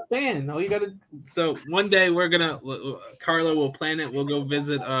already got a fan. All you gotta. So one day Carlo will plan it. We'll go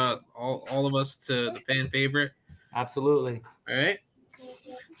visit all of us to the fan favorite. Absolutely. All right.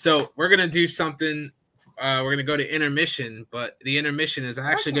 So we're gonna do something. We're gonna go to intermission, but the intermission is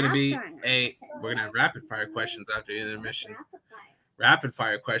actually gonna be we're gonna have rapid fire questions after the intermission. Rapid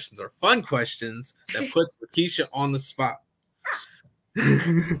fire questions are fun questions that puts Lakeisha on the spot.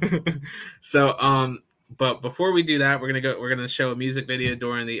 So but before we do that, we're gonna show a music video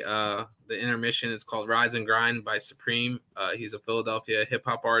during the intermission. It's called Rise and Grind by Supreme. He's a Philadelphia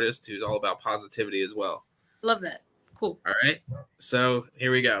hip-hop artist who's all about positivity as well. Love that. Cool. All right. So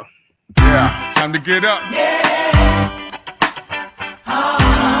here we go. Yeah, time to get up. Yeah.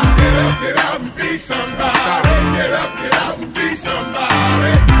 Get up and be somebody. Get up and be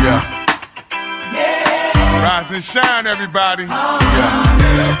somebody. Yeah. Rise and shine, everybody.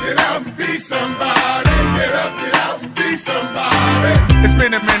 Yeah. Get up and be somebody. Get up and be somebody. It's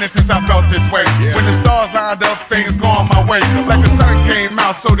been a minute since I felt this way. Yeah. When the stars lined up, things going my way. Like the sun came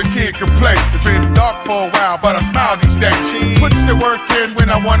out so the kid could play. It's been dark for a while, but I smiled each day. Puts the work in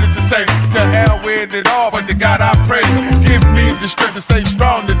when I wanted to say, to hell with it all, but to God I pray. Give me the strength to stay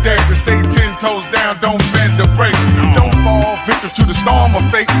strong today. To stay 10 toes down, don't bend the break. Don't fall victim to the storm of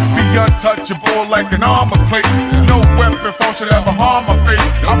fate. Be untouchable like an armor plate. No weapon force should ever harm my faith.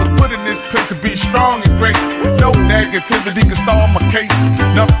 I was put in this place to be strong and great. No negativity can stall my case.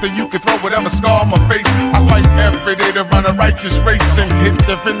 Nothing you can throw would ever scar my face. I fight every day to run a righteous race and hit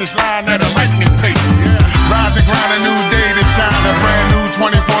the finish line at a lightning pace. Rise and grind, a new day to shine, a brand new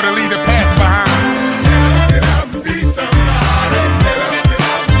 24 to lead the past behind. Get up and be somebody. Get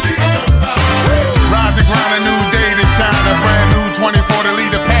up and be somebody. Rise and grind, a new day to shine, a brand new 24 to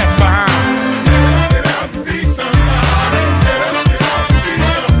lead the past behind. Get up and be somebody. Get up and be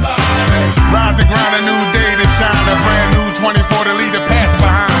somebody. Rise and grind, a new day to shine, a brand new 24 to lead the past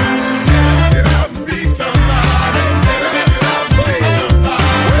behind. Get up and be somebody. Get up and be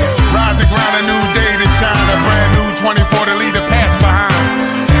somebody. Rise and grind, a new day to shine, a brand new 24 to lead the past behind.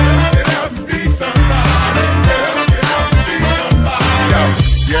 Get up and be somebody. Get up and be somebody.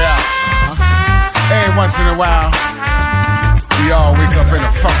 Yeah. Every once in a while, we all wake up in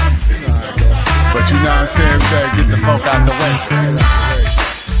a funk. But you know what I'm saying? We better get the funk out the way.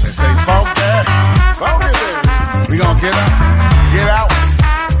 They say funk that. Funk it. We gonna get up, get out,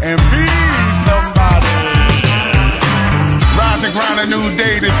 and be somebody. Rise and grind, a new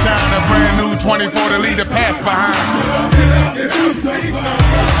day to shine, a brand new 24 to lead the past behind. Get up, be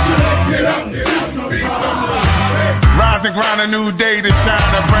somebody. Get up, be somebody. Rise and grind, a new day to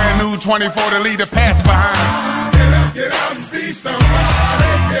shine, a brand new 24 to lead the past behind. Get up, be somebody.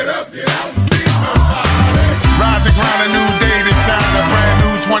 Get up, be somebody. Rise and grind, a new day to shine, a brand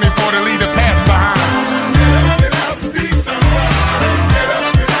new 24 to lead the past behind. Get up, be somebody. Get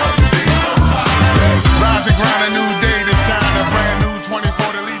up, be somebody. Rise and grind, a new day to shine, a brand new 24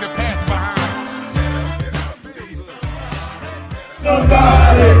 to lead the past behind. Get up, be somebody.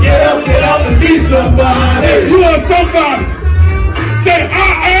 Somebody, get up and be somebody. You are somebody. Say, I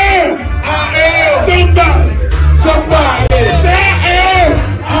am somebody. Somebody. Say,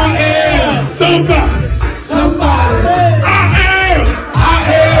 I am somebody. Somebody. I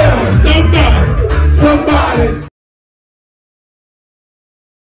am somebody.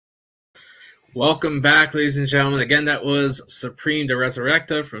 Welcome back, ladies and gentlemen. Again, that was Supreme the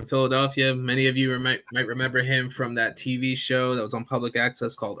Resurrector from Philadelphia. Many of you might remember him from that TV show that was on public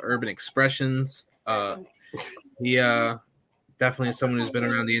access called Urban Expressions. He definitely is someone who's been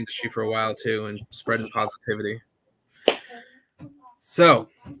around the industry for a while too and spreading positivity. So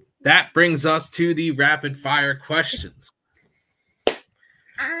that brings us to the rapid fire questions.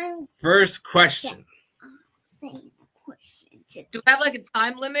 First question. Do we have like a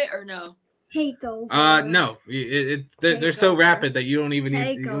time limit or no? Take over. No. They're so rapid that you don't even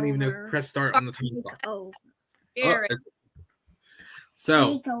need to press start on the time clock.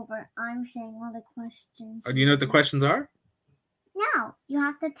 So take over. I'm saying all the questions. Do you know what the questions are? No, you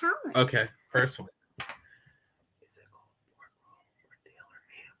have to tell me. Okay, first one.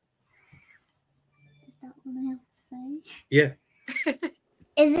 Is that what I have to say? Yeah.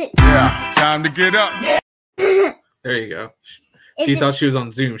 Is it? Yeah, time to get up. There you go. She thought she was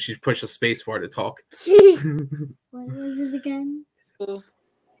on Zoom. She pushed a space bar to talk. What was it again? Cool.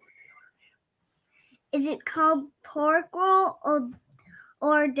 Is it called pork roll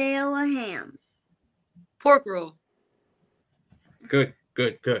or Dale or ham? Pork roll. Good.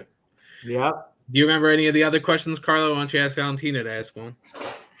 Yep. Do you remember any of the other questions, Carlo? Why don't you ask Valentina to ask one?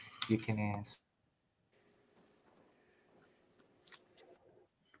 You can ask.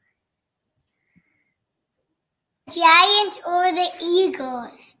 Giants or the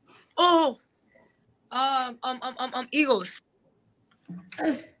Eagles? Oh, Eagles.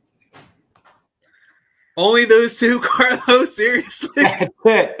 Only those two, Carlo? Seriously?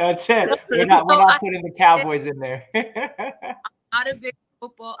 That's it. We're not putting the Cowboys in there. Not a big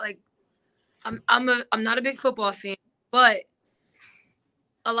football I'm not a big football fan, but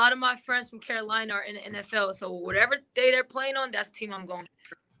a lot of my friends from Carolina are in the NFL. So whatever day they're playing on, that's the team I'm going.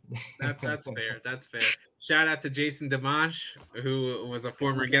 That's fair. That's fair. Shout out to Jason DeManche, who was a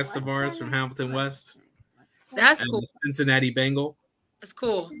former guest of ours from Hamilton West. That's cool. Cincinnati Bengal. That's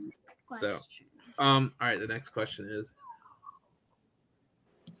cool. So, all right. The next question is,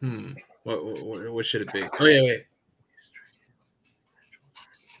 what should it be? Oh yeah, wait.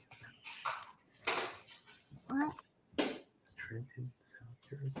 What? Trenton, South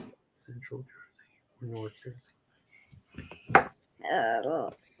Jersey, Central Jersey, or North Jersey?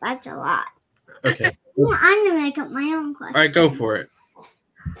 That's a lot. Okay. I'm gonna make up my own question. All right, go for it.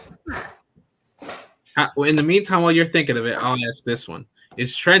 Well, in the meantime, while you're thinking of it, I'll ask this one: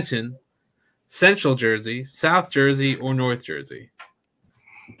 is Trenton Central Jersey, South Jersey, or North Jersey?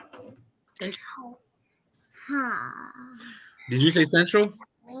 Central. Did you say Central?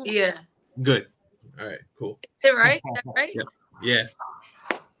 Yeah. Good. All right. Cool. Is it right? Is that right? Yeah.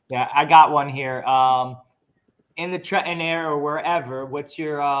 Yeah, I got one here. In the Trenton area or wherever, what's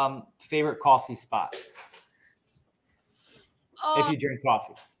your favorite coffee spot? If you drink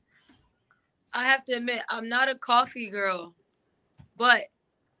coffee. I have to admit, I'm not a coffee girl, but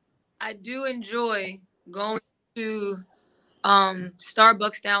I do enjoy going to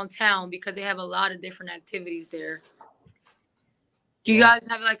Starbucks downtown because they have a lot of different activities there. Do you guys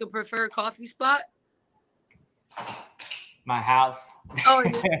have like a preferred coffee spot? My house. Oh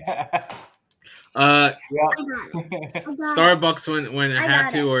yeah. Starbucks when I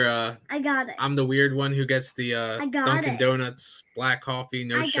have to, or I got it. I'm the weird one who gets the Dunkin' Donuts black coffee,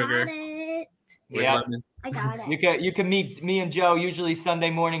 no sugar. Yeah, I got it. You can meet me and Joe usually Sunday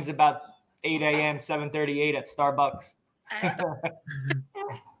mornings about 8 a.m., 7:38 at Starbucks.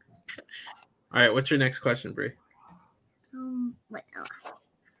 All right, what's your next question, Bree? What else?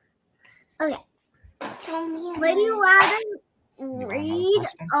 Okay.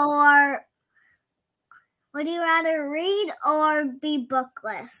 Would you rather read or be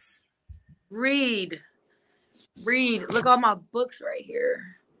bookless? Read. Look at all my books right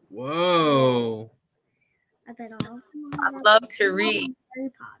here. Whoa. I love to read. Harry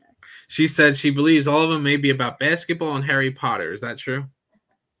Potter. She said she believes all of them may be about basketball and Harry Potter. Is that true?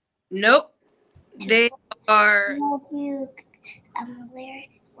 Nope. They are.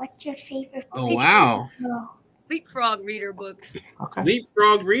 What's your favorite book? Oh, wow. Leapfrog reader books. Okay.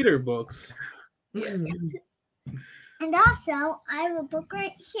 Leapfrog reader books. Yeah. And also, I have a book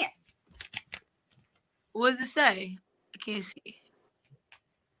right here. What does it say? I can't see.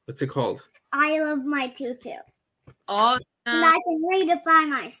 What's it called? I Love My Tutu. Oh, And I can read it by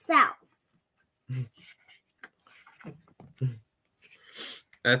myself.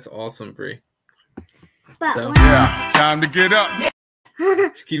 That's awesome, Bree. But So- Yeah, time to get up.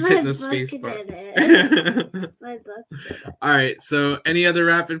 She keeps hitting the space bar. My book did it. All right. So, any other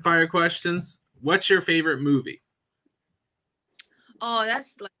rapid fire questions? What's your favorite movie? Oh,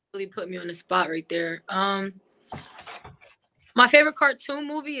 that's like really put me on the spot right there. My favorite cartoon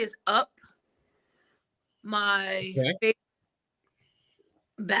movie is Up. My favorite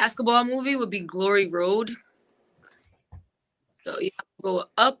basketball movie would be Glory Road. So yeah, I'll go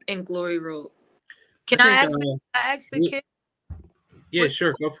Up and Glory Road. Can I ask the kid? Yeah,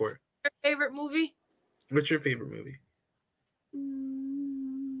 sure. Go for it. Your favorite movie? What's your favorite movie?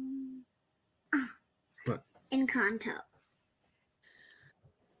 What? Encanto.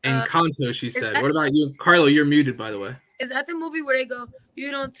 Encanto, she said. What about you? Carlo, you're muted, by the way. Is that the movie where they go, you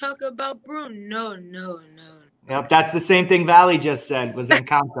don't talk about Bruno? No. Yep, that's the same thing Valley just said was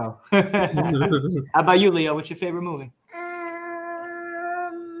Encanto. How about you, Leo? What's your favorite movie?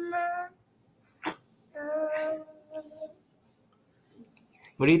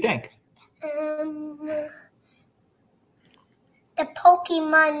 What do you think? The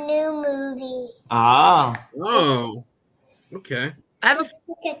Pokemon new movie. Ah. Oh, okay. I have a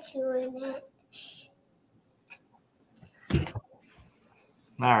Pikachu in it.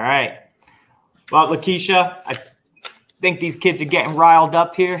 All right. Well, Lakeisha, I think these kids are getting riled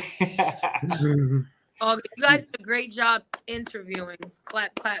up here. Oh, you guys did a great job interviewing.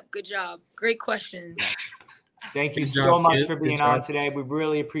 Clap. Good job. Great questions. Thank you Good so job, much kids. for Good being job. on today. We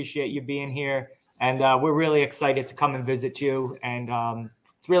really appreciate you being here. And we're really excited to come and visit you. And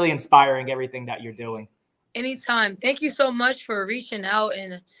it's really inspiring, everything that you're doing. Anytime. Thank you so much for reaching out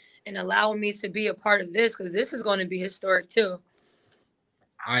and allowing me to be a part of this, because this is going to be historic too.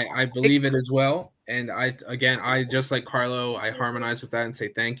 I believe it as well. And I just like Carlo, I harmonize with that and say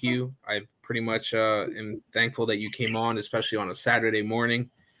thank you. I pretty much am thankful that you came on, especially on a Saturday morning.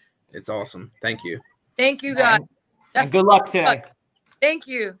 It's awesome. Thank you. Thank you, guys. And good luck today. Thank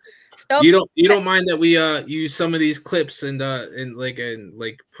you. You don't mind that we use some of these clips and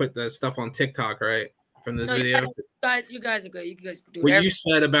put the stuff on TikTok, right? From this video. You guys are good. You guys do what you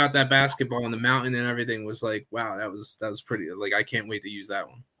said about that basketball on the mountain and everything was like, wow, that was pretty. Like, I can't wait to use that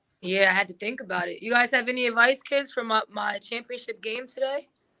one. Yeah, I had to think about it. You guys have any advice, kids, from my championship game today?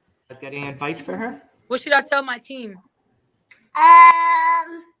 You guys got any advice for her? What should I tell my team?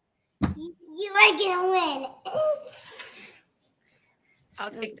 You are gonna win. I'll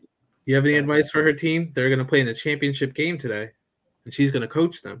take. You have any advice for her team? They're gonna play in a championship game today, and she's gonna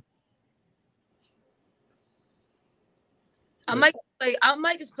coach them. I might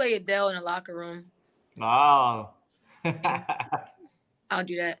just play Adele in the locker room. Oh. I'll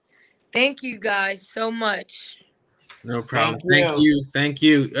do that. Thank you guys so much. No problem. Thank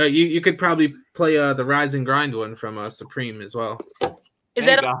you. You could probably play the Rise and Grind one from Supreme as well. Is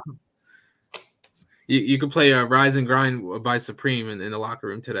that you could play Rise and Grind by Supreme in the locker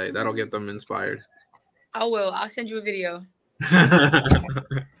room today. That'll get them inspired. I will. I'll send you a video.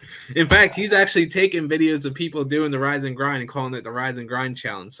 In fact, he's actually taking videos of people doing the Rise and Grind and calling it the Rise and Grind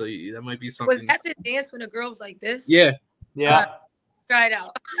challenge. So that might be something. Was that the dance when the girl was like this? Yeah. Try it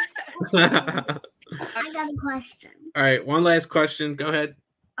out. I got a question. All right, one last question. Go ahead.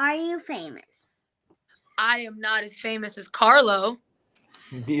 Are you famous? I am not as famous as Carlo.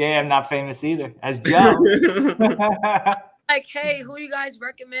 Yeah, I'm not famous either. As Joe. Like, hey, who do you guys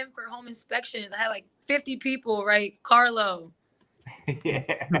recommend for home inspections? I had like 50 people, right? Carlo. Yeah.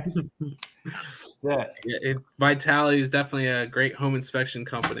 Vitality is definitely a great home inspection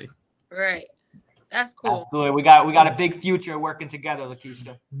company. Right. That's cool. Absolutely. We got a big future working together,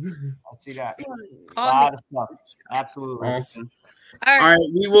 Lakeisha. I see that. A lot of stuff. Absolutely. Awesome. All right,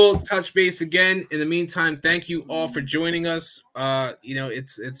 we will touch base again. In the meantime, thank you all for joining us.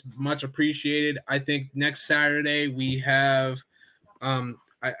 It's much appreciated. I think next Saturday we have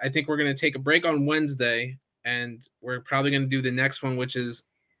I think we're going to take a break on Wednesday, and we're probably going to do the next one, which is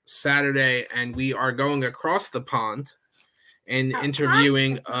Saturday, and we are going across the pond and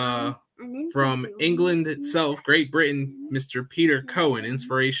interviewing from England itself, Great Britain, Mr. Peter Cohen,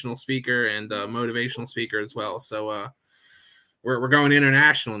 inspirational speaker and motivational speaker as well. So we're going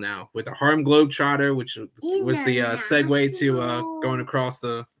international now with the Harlem Globetrotter, which was the segue to going across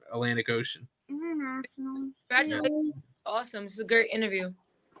the Atlantic Ocean. International. Congratulations. Awesome. This is a great interview.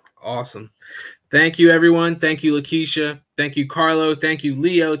 Awesome. Thank you, everyone. Thank you, Lakeisha. Thank you, Carlo. Thank you,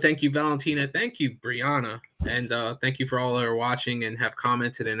 Leo. Thank you, Valentina. Thank you, Brianna. And thank you for all that are watching and have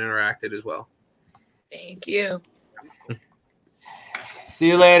commented and interacted as well. Thank you. See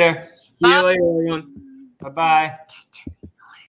you later. See you later, everyone. Bye-bye.